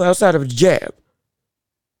 well, outside of a jab,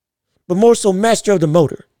 but more so master of the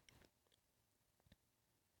motor.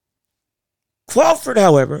 Crawford,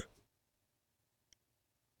 however,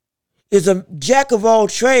 is a jack of all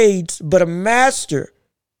trades, but a master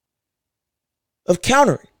of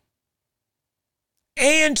countering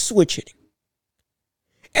and switch hitting,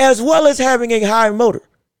 as well as having a high motor.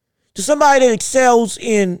 To somebody that excels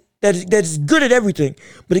in, that is good at everything,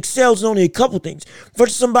 but excels in only a couple things,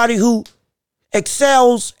 versus somebody who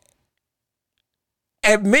excels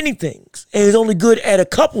at many things and is only good at a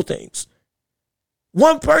couple things.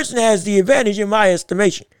 One person has the advantage in my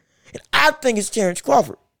estimation, and I think it's Terrence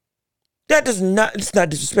Crawford. It's not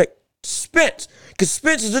disrespect Spence, because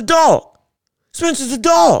Spence is a dog. Spence is a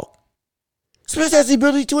dog. Spence has the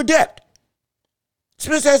ability to adapt.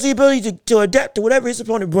 Spence has the ability to adapt to whatever his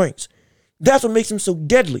opponent brings. That's what makes him so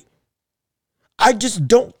deadly. I just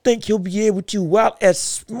don't think he'll be able to, while as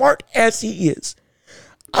smart as he is,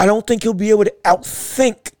 I don't think he'll be able to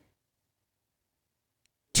outthink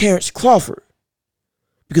Terrence Crawford.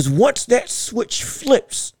 Because once that switch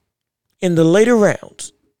flips in the later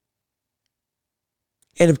rounds,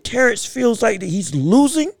 and if Terrence feels like that he's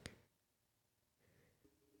losing,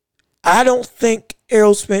 I don't think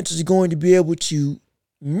Errol Spence is going to be able to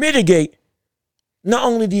mitigate not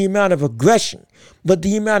only the amount of aggression, but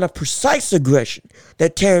the amount of precise aggression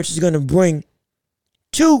that Terrence is going to bring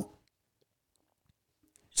to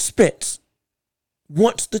Spence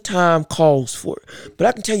once the time calls for it. But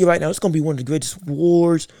I can tell you right now, it's going to be one of the greatest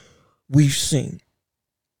wars we've seen.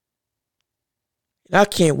 And I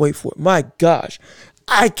can't wait for it. My gosh,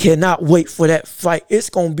 I cannot wait for that fight. It's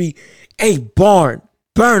going to be a barn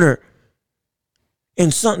burner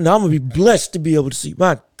and something I'm going to be blessed to be able to see.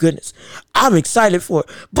 My goodness, I'm excited for it.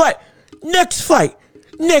 But next fight,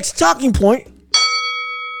 next talking point,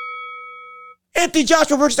 Anthony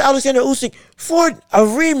Joshua versus Alexander Usyk for a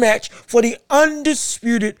rematch for the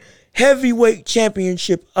undisputed heavyweight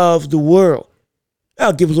championship of the world.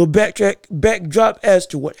 I'll give a little backdrop as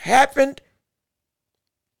to what happened.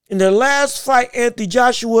 In the last fight, Anthony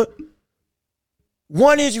Joshua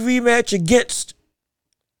won his rematch against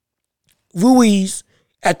Ruiz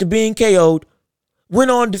after being KO'd,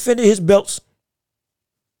 went on, defended his belts.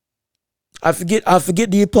 I forget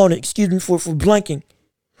the opponent, excuse me for blanking.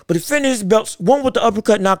 But defended his belts, won with the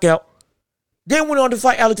uppercut knockout, then went on to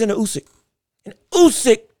fight Alexander Usyk. And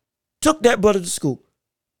Usyk took that brother to school.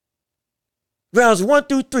 Rounds 1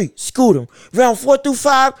 through 3, schooled him. Round 4 through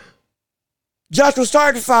 5, Joshua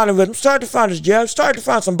started to find a rhythm, started to find his jab, started to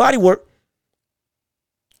find some body work.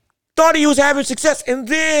 Thought he was having success. And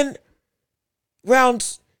then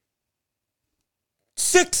rounds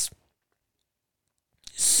 6,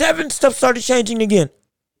 7, stuff started changing again.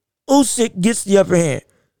 Usyk gets the upper hand.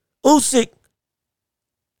 Usyk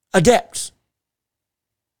adapts.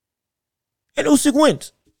 And Usyk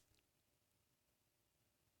wins.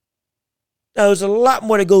 Now, there's a lot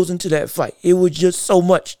more that goes into that fight. It was just so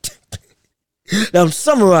much. Now, I'm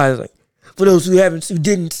summarizing for those who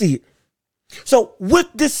didn't see it. So, with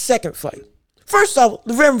this second fight, first off,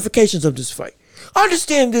 the ramifications of this fight.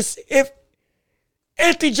 Understand this: if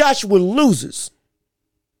Anthony Joshua loses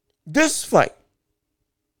this fight,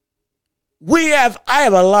 I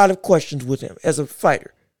have a lot of questions with him as a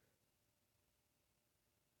fighter.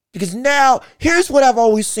 Because now, here's what I've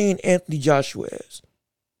always seen Anthony Joshua as.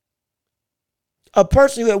 A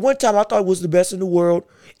person who at one time I thought was the best in the world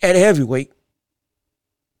at heavyweight.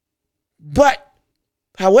 But,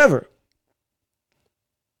 however,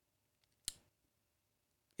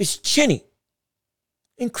 it's chinny.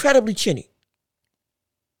 Incredibly chinny.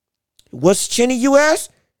 What's chinny, you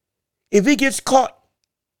ask? If he gets caught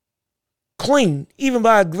clean, even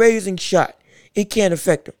by a grazing shot, it can't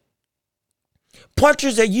affect him.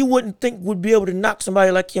 Punches that you wouldn't think would be able to knock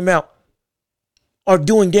somebody like him out are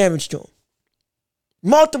doing damage to him.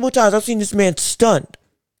 Multiple times I've seen this man stunned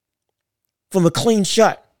from a clean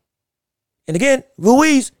shot. And again,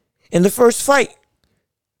 Ruiz in the first fight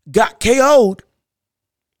got KO'd,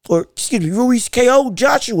 Ruiz KO'd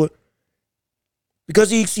Joshua because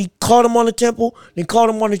he caught him on the temple, then caught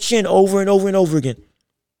him on the chin over and over and over again.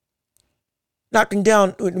 Knocked him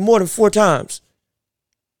down more than 4 times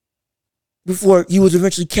before he was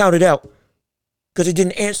eventually counted out because he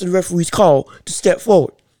didn't answer the referee's call to step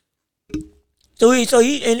forward. So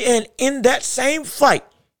in that same fight,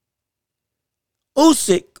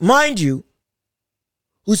 Usyk, mind you,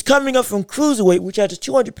 who's coming up from cruiserweight, which has a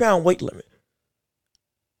 200-pound weight limit,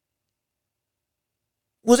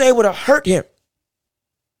 was able to hurt him.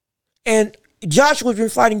 And Joshua's been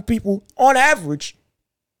fighting people, on average,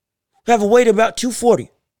 who have a weight of about 240.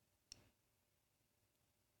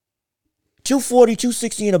 240,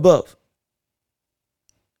 260 and above.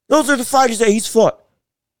 Those are the fighters that he's fought.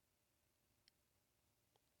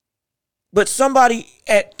 But somebody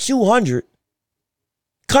at 200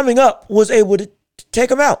 coming up was able to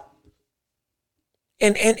take him out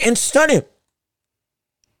and stun him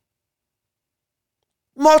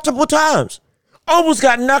multiple times. Almost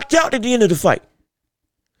got knocked out at the end of the fight.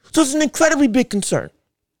 So it's an incredibly big concern.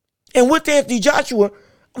 And with Anthony Joshua,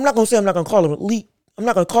 I'm not going to call him elite. I'm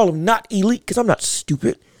not going to call him not elite because I'm not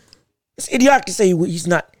stupid. It's idiotic to say he's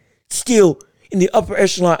not still in the upper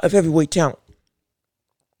echelon of heavyweight talent.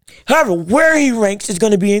 However, where he ranks is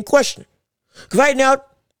going to be in question. Because right now,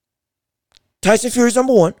 Tyson Fury's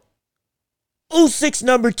number 1. Usyk's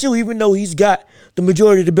number 2, even though he's got the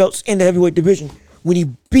majority of the belts in the heavyweight division when he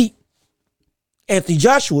beat Anthony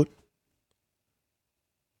Joshua.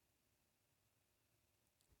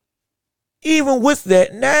 Even with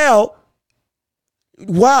that, now,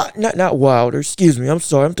 not Wilder, excuse me, I'm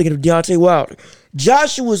sorry, I'm thinking of Deontay Wilder.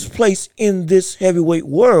 Joshua's place in this heavyweight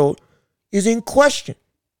world is in question.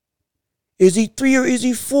 Is he 3 or is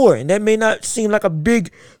he 4? And that may not seem like a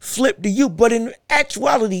big flip to you, but in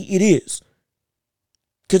actuality, it is.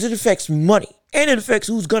 Because it affects money. And it affects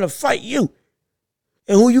who's going to fight you.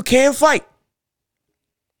 And who you can fight.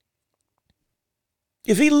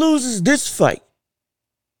 If he loses this fight,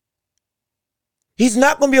 he's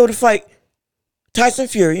not going to be able to fight Tyson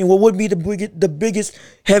Fury in what would be the biggest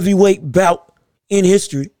heavyweight bout in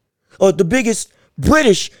history. Or the biggest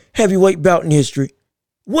British heavyweight bout in history.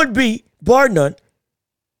 Would be, bar none,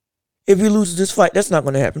 if he loses this fight. That's not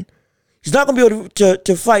going to happen. He's not going to be able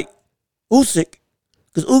to fight Usyk,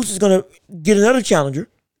 because Usyk is going to get another challenger.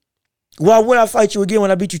 Why would I fight you again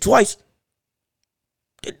when I beat you twice?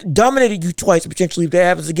 Dominated you twice, potentially, if that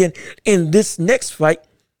happens again in this next fight.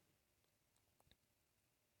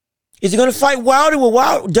 Is he going to fight Wilder?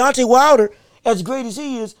 Well, Deontay Wilder, as great as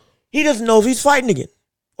he is, he doesn't know if he's fighting again.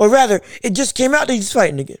 Or rather, it just came out that he's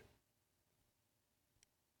fighting again.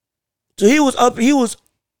 So he was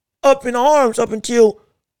up in arms up until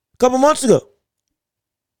a couple months ago.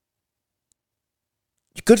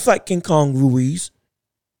 You could fight King Kong Ruiz.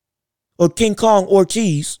 Or King Kong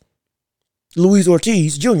Ortiz. Luis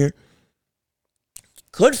Ortiz Jr.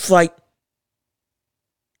 Could fight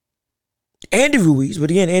Andy Ruiz.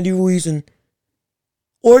 But again, Andy Ruiz and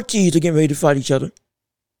Ortiz are getting ready to fight each other.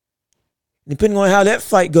 Depending on how that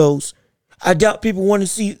fight goes, I doubt people want to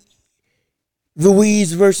see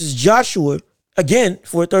Ruiz versus Joshua again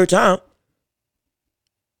for a third time.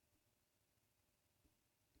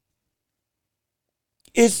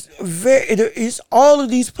 It's all of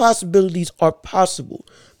these possibilities are possible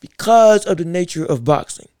because of the nature of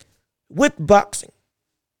boxing. With boxing,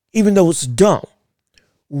 even though it's dumb,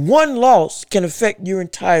 one loss can affect your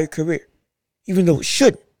entire career, even though it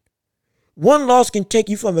shouldn't. One loss can take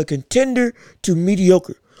you from a contender to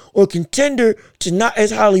mediocre, or contender to not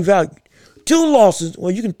as highly valued. 2 losses,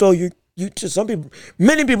 well, you can throw to some people,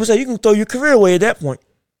 many people say you can throw your career away at that point.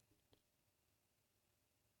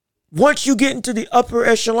 Once you get into the upper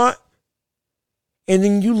echelon, and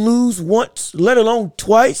then you lose once, let alone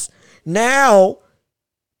twice, now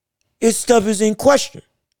stuff is in question.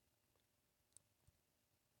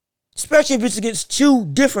 Especially if it's against 2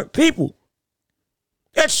 different people.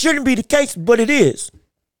 That shouldn't be the case, but it is.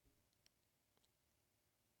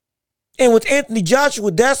 And with Anthony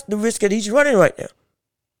Joshua, that's the risk that he's running right now.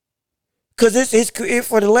 Because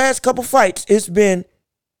for the last couple fights, it's been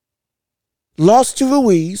lost to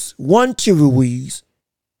Ruiz, won to Ruiz,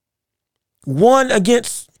 won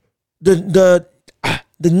against the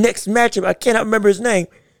next matchup, I cannot remember his name,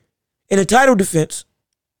 in a title defense,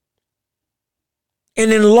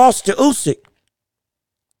 and then lost to Usyk.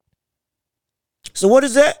 So what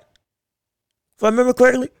is that? If I remember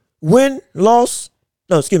correctly, lost,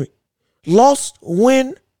 win, lost.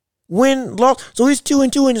 So he's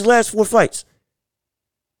 2-2 in his last 4 fights.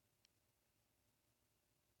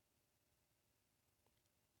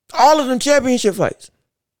 All of them championship fights.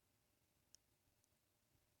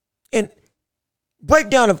 And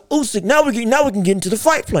breakdown of Usyk. Now we can get into the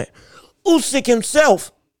fight plan. Usyk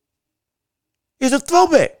himself is a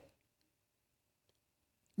throwback.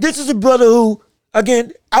 This is a brother who,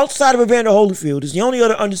 again, outside of Evander Holyfield, is the only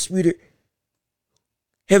other undisputed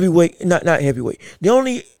heavyweight, not heavyweight, the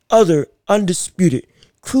only other undisputed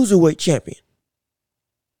cruiserweight champion.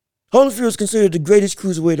 Holyfield is considered the greatest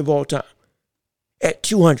cruiserweight of all time at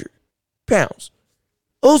 200 pounds.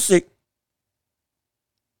 Usyk,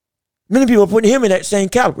 many people are putting him in that same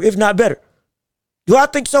caliber, if not better. Do I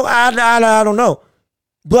think so? I don't know.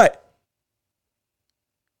 But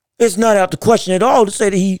it's not out the question at all to say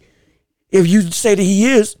that if you say that he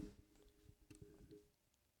is.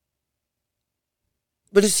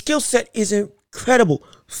 But his skill set is incredible.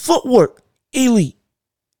 Footwork, elite.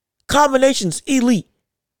 Combinations, elite.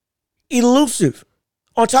 Elusive.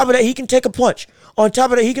 On top of that, he can take a punch. On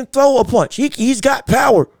top of that, he can throw a punch. He's got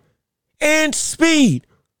power and speed.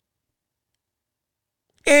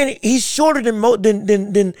 And he's shorter than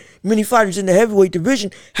many fighters in the heavyweight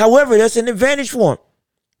division. However, that's an advantage for him.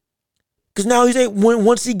 Because now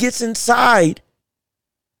once he gets inside,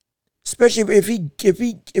 especially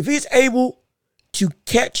if he's able to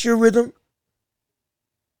catch your rhythm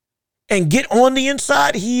and get on the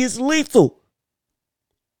inside, he is lethal.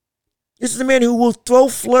 This is a man who will throw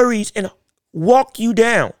flurries and walk you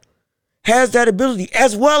down. Has that ability,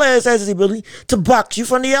 as well as has the ability to box you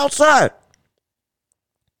from the outside.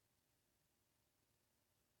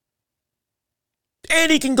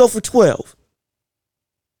 And he can go for 12.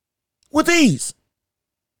 With ease.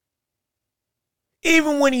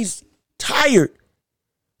 Even when he's tired,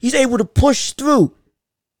 he's able to push through.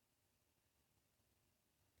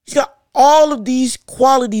 He's got all of these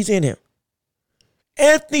qualities in him.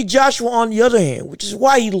 Anthony Joshua, on the other hand, which is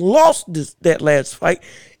why he lost that last fight,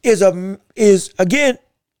 is again,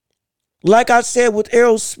 like I said with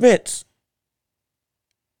Errol Spence.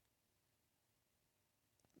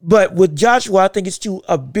 But with Joshua, I think it's to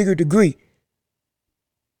a bigger degree.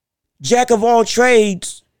 Jack of all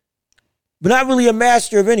trades, but not really a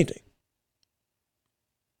master of anything.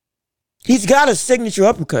 He's got a signature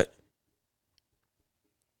uppercut,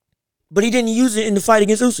 but he didn't use it in the fight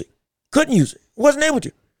against Usyk. Couldn't use it. Wasn't able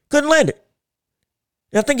to. Couldn't land it.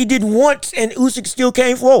 And I think he did once, and Usyk still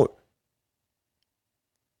came forward.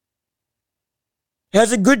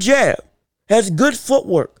 Has a good jab. Has good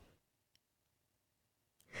footwork.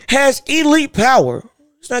 Has elite power.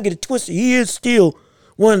 Let's not get it twisted. He is still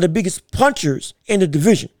one of the biggest punchers in the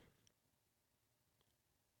division.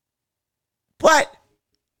 But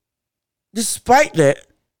despite that,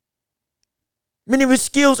 many of his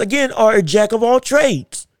skills, again, are a jack of all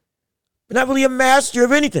trades, but not really a master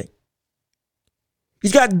of anything.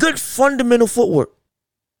 He's got good fundamental footwork.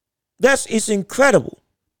 It's incredible.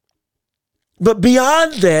 But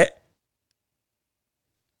beyond that,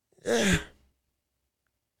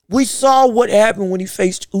 we saw what happened when he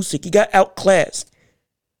faced Usyk. He got outclassed.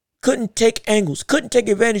 Couldn't take angles. Couldn't take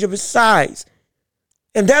advantage of his size.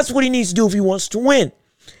 And that's what he needs to do if he wants to win.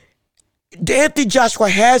 Anthony Joshua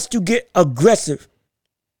has to get aggressive.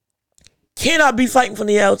 Cannot be fighting from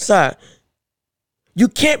the outside. You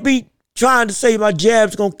can't be trying to say my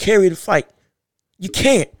jab's going to carry the fight. You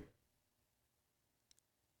can't.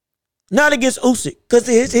 Not against Usyk. Because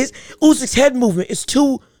Usyk's head movement is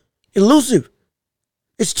too elusive.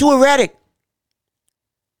 It's too erratic.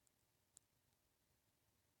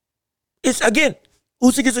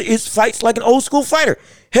 Usyk fights like an old school fighter.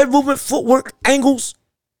 Head movement, footwork, angles.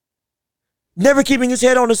 Never keeping his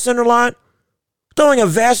head on the center line. Throwing a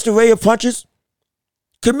vast array of punches.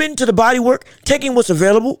 Committing to the body work. Taking what's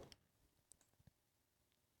available.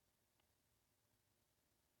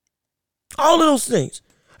 All of those things.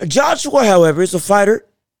 Joshua, however, is a fighter.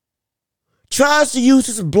 Tries to use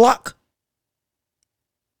his block.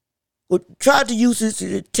 Or tried to use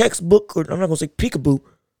his textbook, or I'm not going to say peekaboo,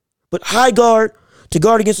 but high guard to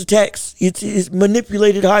guard against attacks. It's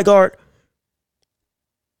manipulated high guard.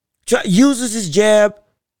 Uses his jab.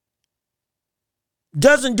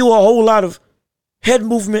 Doesn't do a whole lot of head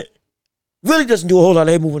movement. Really doesn't do a whole lot of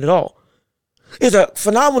head movement at all. Is a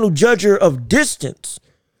phenomenal judger of distance.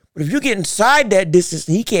 But if you get inside that distance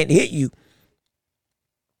and he can't hit you,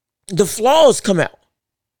 the flaws come out.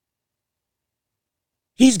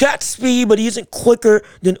 He's got speed, but he isn't quicker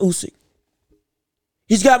than Usyk.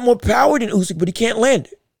 He's got more power than Usyk, but he can't land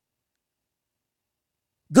it.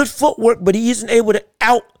 Good footwork, but he isn't able to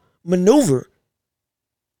outmaneuver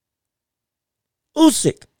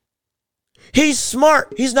Usyk. He's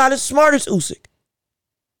smart. He's not as smart as Usyk.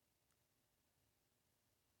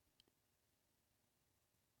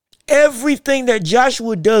 Everything that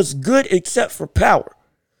Joshua does good except for power,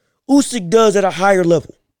 Usyk does at a higher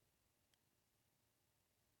level.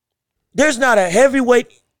 There's not a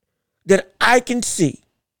heavyweight that I can see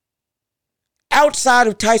outside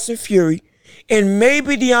of Tyson Fury and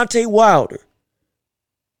maybe Deontay Wilder,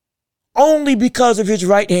 only because of his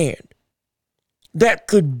right hand, that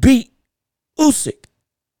could beat Usyk.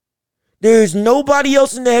 There is nobody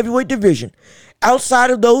else in the heavyweight division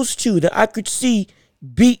outside of those two that I could see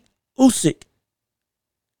beat Usyk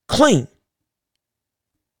clean.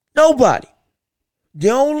 Nobody. The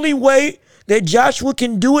only way that Joshua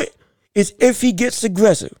can do it is if he gets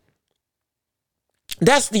aggressive.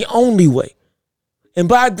 That's the only way. And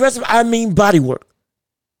by aggressive, I mean body work.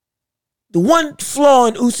 The one flaw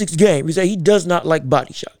in Usyk's game is that he does not like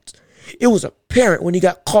body shots. It was apparent when he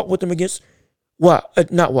got caught with them against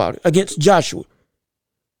against Joshua.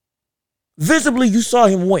 Visibly, you saw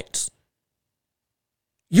him wince.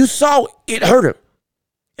 You saw it hurt him.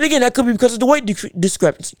 And again, that could be because of the weight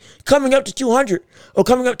discrepancy. Coming up to 200 or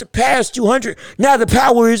coming up to past 200, now the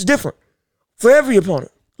power is different for every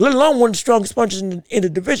opponent, let alone one of the strongest punchers in the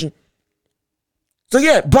division. So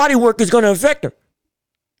yeah, body work is going to affect him.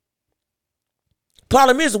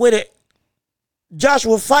 Problem is the way that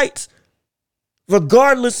Joshua fights,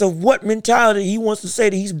 regardless of what mentality he wants to say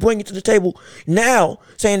that he's bringing to the table now,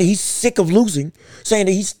 saying that he's sick of losing, saying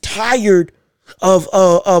that he's tired of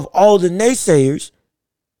all the naysayers.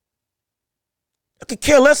 I could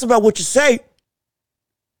care less about what you say.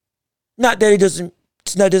 Not that it doesn't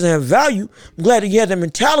have value. I'm glad that you have that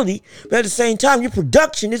mentality, but at the same time, your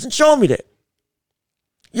production isn't showing me that.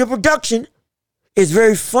 Your production is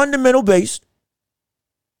very fundamental based,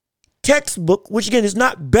 textbook, which again is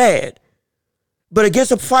not bad, but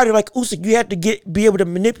against a fighter like Usyk, you have to be able to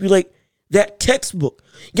manipulate that textbook.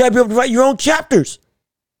 You got to be able to write your own chapters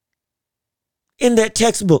in that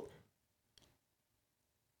textbook.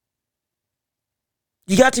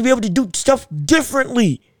 You got to be able to do stuff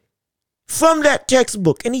differently from that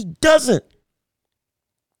textbook, and he doesn't.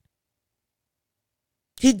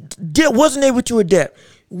 Wasn't able to adapt,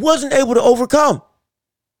 wasn't able to overcome.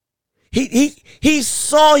 He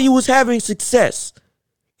saw he was having success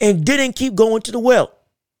and didn't keep going to the well.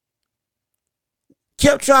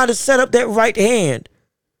 Kept trying to set up that right hand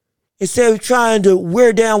instead of trying to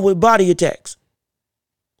wear down with body attacks.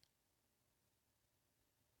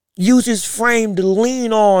 Use his frame to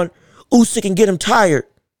lean on Usyk and get him tired.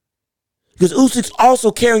 Because Usyk's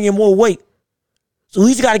also carrying more weight. So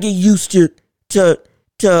he's got to get used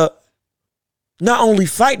to not only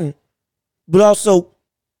fighting, but also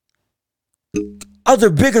other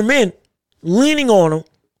bigger men leaning on him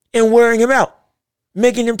and wearing him out,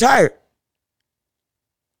 making him tired.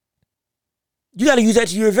 You got to use that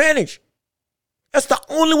to your advantage. That's the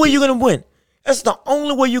only way you're going to win. That's the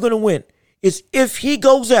only way you're going to win. Is if he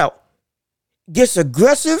goes out, gets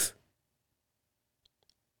aggressive,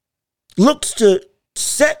 looks to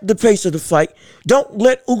set the pace of the fight. Don't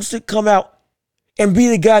let Usyk come out and be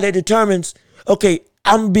the guy that determines, okay,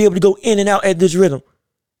 I'm going to be able to go in and out at this rhythm.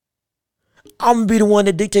 I'm going to be the one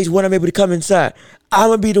that dictates when I'm able to come inside. I'm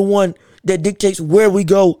going to be the one that dictates where we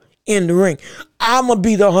go in the ring. I'm going to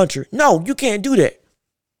be the hunter. No, you can't do that.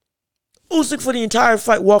 Usyk for the entire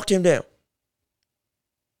fight walked him down.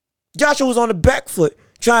 Joshua was on the back foot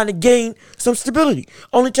trying to gain some stability.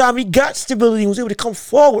 Only time he got stability and was able to come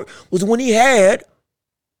forward was when he had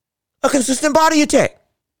a consistent body attack.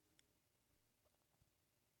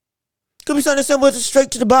 Could be something as simple as a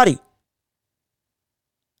straight to the body.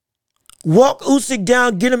 Walk Usyk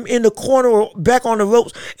down, get him in the corner or back on the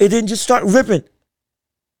ropes, and then just start ripping.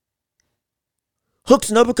 Hooks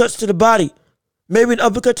and uppercuts to the body. Maybe an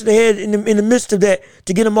uppercut to the head in the midst of that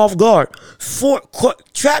to get him off guard.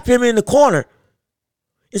 Trap him in the corner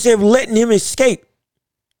instead of letting him escape.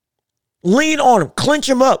 Lean on him. Clinch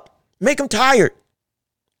him up. Make him tired.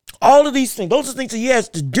 All of these things. Those are things that he has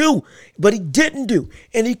to do, but he didn't do.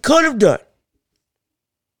 And he could have done.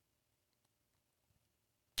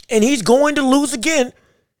 And he's going to lose again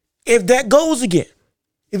if that goes again.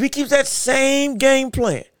 If he keeps that same game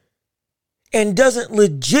plan and doesn't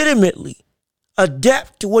legitimately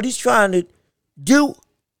adapt to what he's trying to do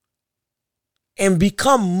and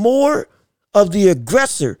become more of the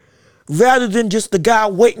aggressor rather than just the guy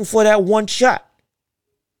waiting for that one shot.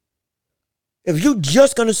 If you're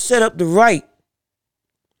just going to set up the right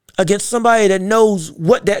against somebody that knows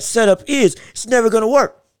what that setup is, it's never going to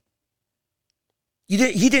work.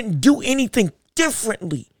 He didn't do anything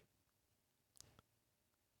differently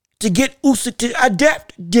to get Usyk to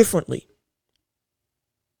adapt differently.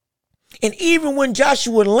 And even when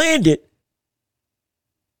Joshua landed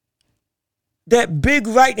that big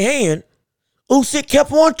right hand, Usyk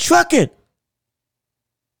kept on trucking.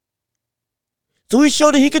 So he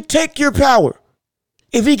showed that he could take your power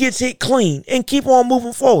if he gets hit clean and keep on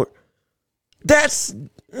moving forward.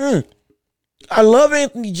 I love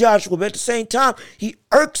Anthony Joshua, but at the same time, he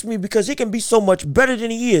irks me because he can be so much better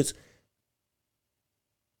than he is.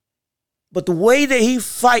 But the way that he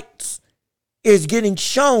fights is getting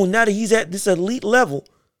shown now that he's at this elite level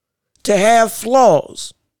to have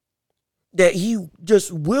flaws that he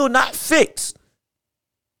just will not fix.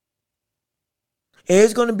 And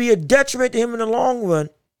it's going to be a detriment to him in the long run.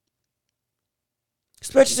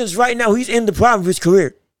 Especially since right now he's in the prime of his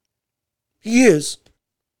career. He is.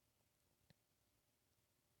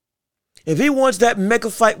 If he wants that mega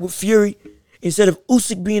fight with Fury, instead of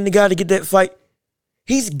Usyk being the guy to get that fight,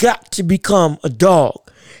 he's got to become a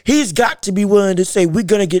dog. He's got to be willing to say, we're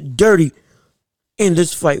going to get dirty in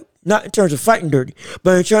this fight. Not in terms of fighting dirty,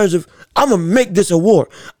 but in terms of, I'm going to make this a war.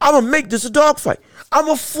 I'm going to make this a dog fight. I'm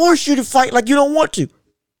going to force you to fight like you don't want to.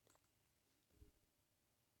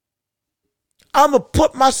 I'm going to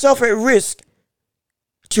put myself at risk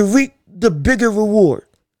to reap the bigger reward.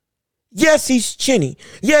 Yes, he's chinny.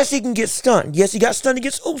 Yes, he can get stunned. Yes, he got stunned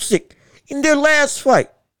against Usyk in their last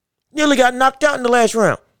fight. Nearly got knocked out in the last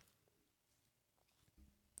round.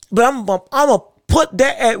 But I'm going to put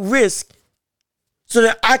that at risk so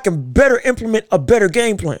that I can better implement a better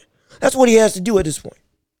game plan. That's what he has to do at this point.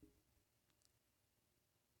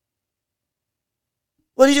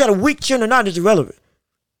 Whether he's got a weak chin or not is irrelevant.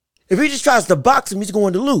 If he just tries to box him, he's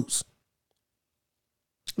going to lose.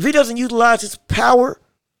 If he doesn't utilize his power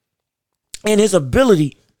and his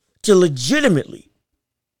ability to legitimately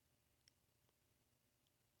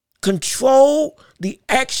control the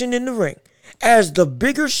action in the ring as the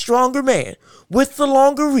bigger, stronger man with the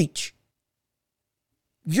longer reach,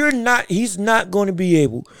 he's not going to be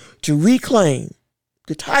able to reclaim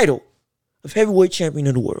the title of heavyweight champion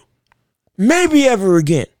of the world. Maybe ever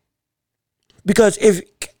again. Because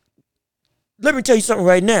let me tell you something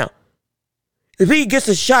right now. If he gets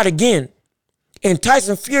a shot again and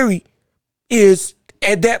Tyson Fury is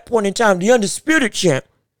at that point in time the undisputed champ,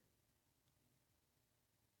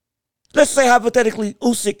 let's say hypothetically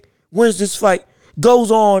Usyk wins this fight,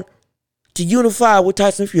 goes on to unify with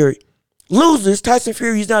Tyson Fury, loses, Tyson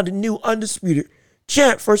Fury is now the new undisputed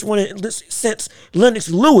champ, first one since Lennox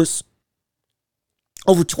Lewis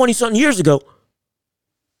over 20-something years ago.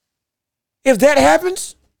 If that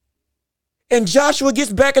happens, and Joshua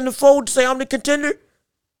gets back in the fold to say, I'm the contender,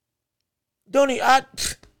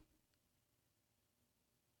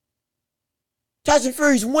 Tyson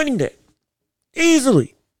Fury's winning that.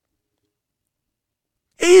 Easily.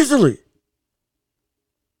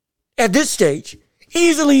 At this stage,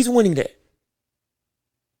 easily he's winning that.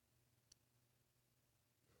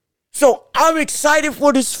 So I'm excited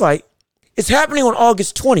for this fight. It's happening on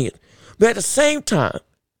August 20th. But at the same time,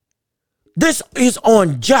 this is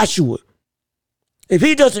on Joshua. If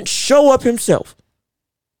he doesn't show up himself,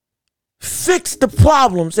 fix the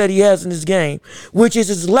problems that he has in his game, which is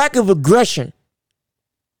his lack of aggression.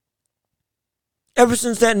 Ever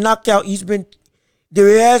since that knockout,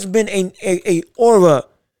 there has been a aura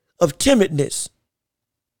of timidness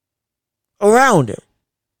around him.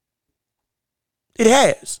 It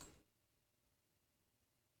has.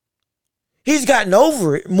 He's gotten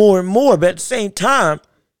over it more and more, but at the same time,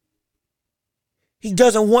 he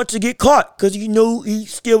doesn't want to get caught because he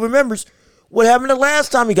still remembers what happened the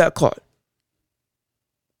last time he got caught.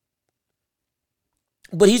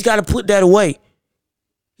 But he's got to put that away.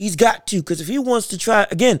 He's got to, because if he wants to try,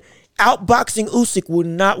 again, outboxing Usyk would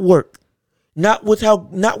not work. Not with how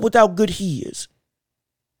good he is.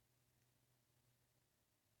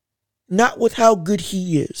 Not with how good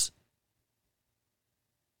he is.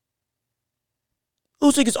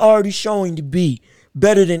 Usyk is already showing to be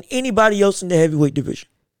better than anybody else in the heavyweight division.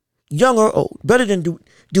 Young or old. Better than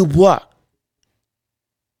Dubois,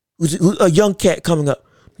 who's a young cat coming up.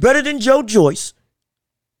 Better than Joe Joyce.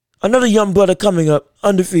 Another young brother coming up,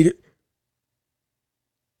 undefeated.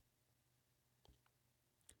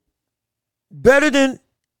 Better than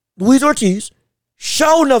Luis Ortiz.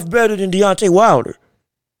 Sure enough better than Deontay Wilder.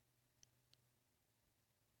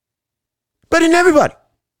 Better than everybody.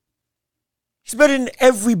 He's better than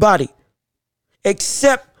everybody.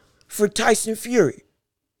 Except for Tyson Fury.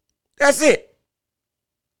 That's it.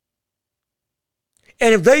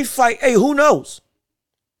 And if they fight, hey, who knows?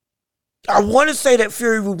 I want to say that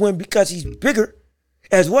Fury would win because he's bigger,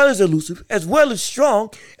 as well as elusive, as well as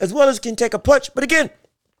strong, as well as can take a punch. But again,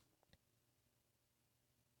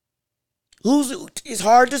 it's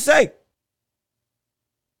hard to say.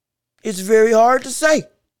 It's very hard to say.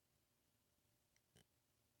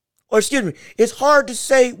 Or excuse me, it's hard to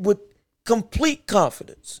say with complete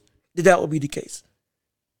confidence that would be the case.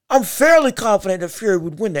 I'm fairly confident that Fury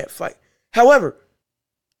would win that fight. However,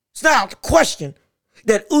 it's not out of question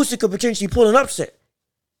that Usyk could potentially pull an upset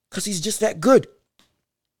because he's just that good.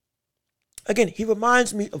 Again, he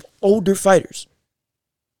reminds me of older fighters.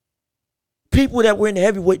 People that were in the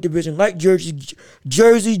heavyweight division like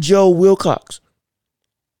Jersey Joe Wilcox.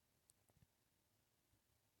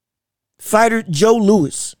 Fighter Joe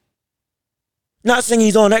Louis. Not saying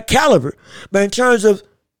he's on that caliber, but in terms of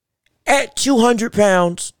at 200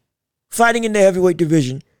 pounds, fighting in the heavyweight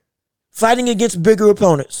division, fighting against bigger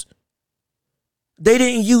opponents, They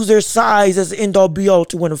didn't use their size as an end-all be-all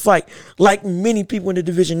to win a fight like many people in the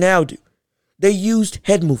division now do. They used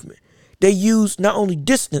head movement. They used not only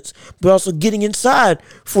distance, but also getting inside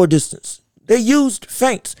for distance. They used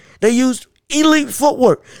feints. They used elite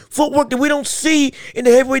footwork. Footwork that we don't see in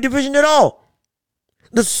the heavyweight division at all.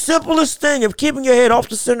 The simplest thing of keeping your head off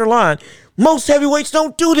the center line, most heavyweights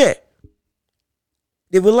don't do that.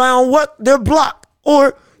 They rely on what? Their block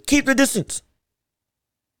or keep the distance.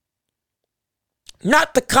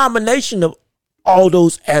 Not the combination of all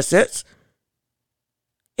those assets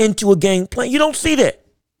into a game plan. You don't see that.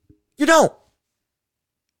 You don't.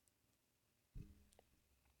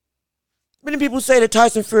 Many people say that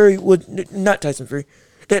Tyson Fury would, not Tyson Fury,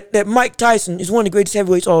 that Mike Tyson is one of the greatest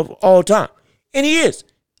heavyweights of all time. And he is.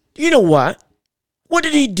 Do you know why? What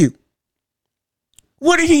did he do?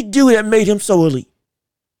 What did he do that made him so elite?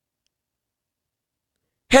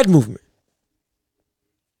 Head movement.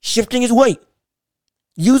 Shifting his weight.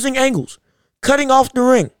 Using angles. Cutting off the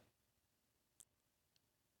ring.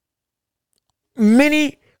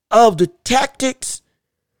 Many of the tactics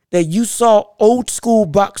that you saw old school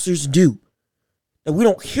boxers do that we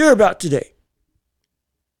don't hear about today.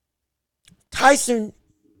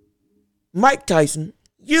 Mike Tyson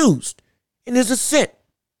used in his ascent.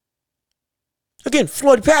 Again,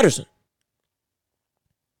 Floyd Patterson.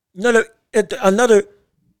 Another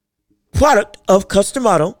product of Cus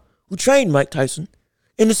D'Amato, who trained Mike Tyson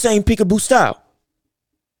in the same peekaboo style.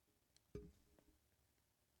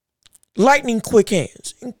 Lightning quick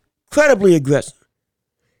hands, incredibly aggressive.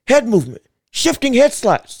 Head movement, shifting head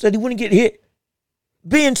slots so that he wouldn't get hit.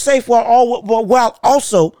 Being safe while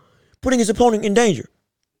also putting his opponent in danger.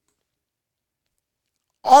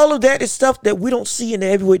 All of that is stuff that we don't see in the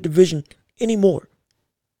heavyweight division anymore.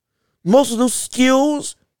 Most of those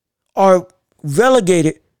skills are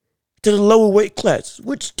relegated to the lower weight class,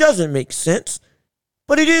 which doesn't make sense,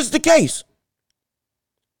 but it is the case.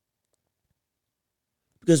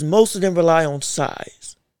 Because most of them rely on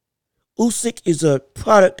size. Usyk is a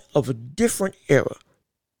product of a different era,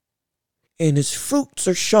 and his fruits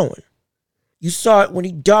are showing. You saw it when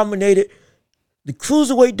he dominated the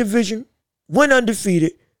cruiserweight division, went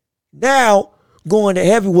undefeated, now going to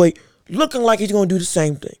heavyweight, looking like he's going to do the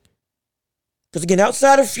same thing. Because again,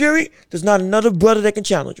 outside of Fury, there's not another brother that can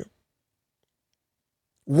challenge him.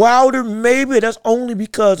 Wilder, maybe, that's only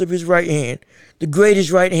because of his right hand. The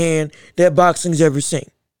greatest right hand that boxing's ever seen.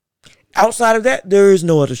 Outside of that, there is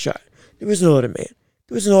no other shot. There is no other man.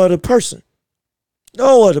 There is no other person.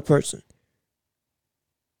 No other person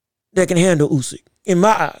that can handle Usyk, in my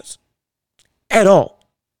eyes. At all.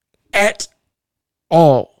 At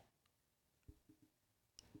all.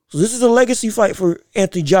 So this is a legacy fight for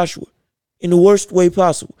Anthony Joshua in the worst way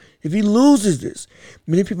possible. If he loses this,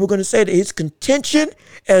 many people are going to say that his contention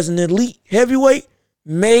as an elite heavyweight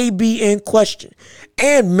may be in question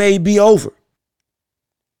and may be over.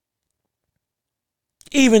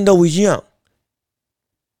 Even though he's young.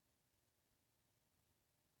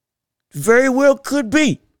 Very well could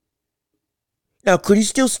be. Now, could he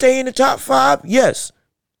still stay in the top 5? Yes.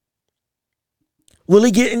 Will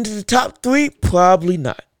he get into the top 3? Probably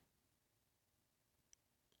not.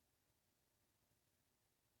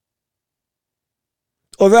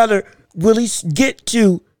 Or rather, will he get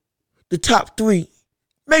to the top 3?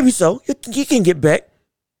 Maybe so. He can get back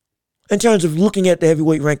in terms of looking at the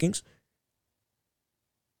heavyweight rankings.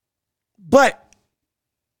 But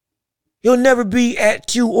he'll never be at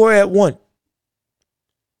 2 or at 1.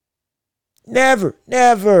 Never,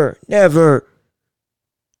 never, never,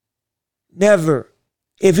 never.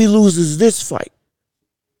 If he loses this fight.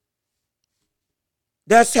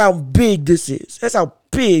 That's how big this is. That's how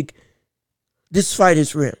big this fight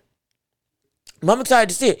is for him. I'm excited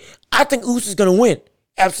to see it. I think Usyk is going to win.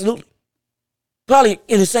 Absolutely. Probably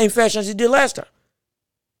in the same fashion as he did last time.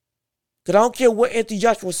 Because I don't care what Anthony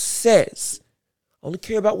Joshua says. I only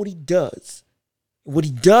care about what he does. What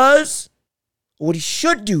he does, or what he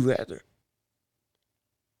should do rather,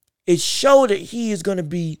 is show that he is going to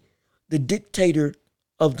be the dictator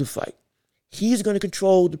of the fight. He's going to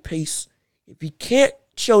control the pace. If he can't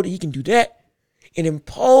show that he can do that and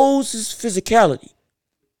impose his physicality,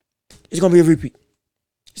 it's going to be a repeat.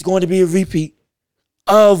 It's going to be a repeat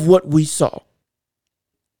of what we saw.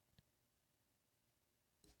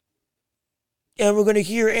 And we're going to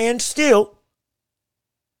hear, and still,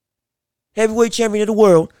 heavyweight champion of the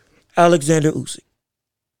world, Alexander Usyk.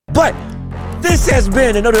 But This has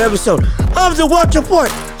been another episode of the Watch Report.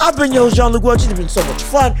 I've been your host, Jean-Luc Welch. It's been so much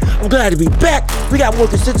fun. I'm glad to be back. We got more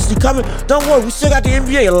consistency coming. Don't worry, we still got the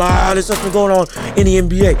NBA. A lot of stuff been going on in the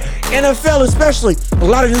NBA. NFL especially. A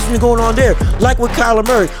lot of news been going on there. Like with Kyler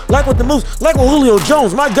Murray. Like with the Moose. Like with Julio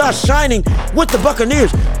Jones. My gosh, shining with the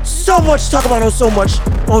Buccaneers. So much to talk about on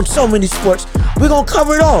so many sports. We're going to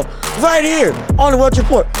cover it all right here on the Watch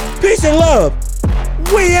Report. Peace and love.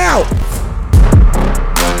 We out.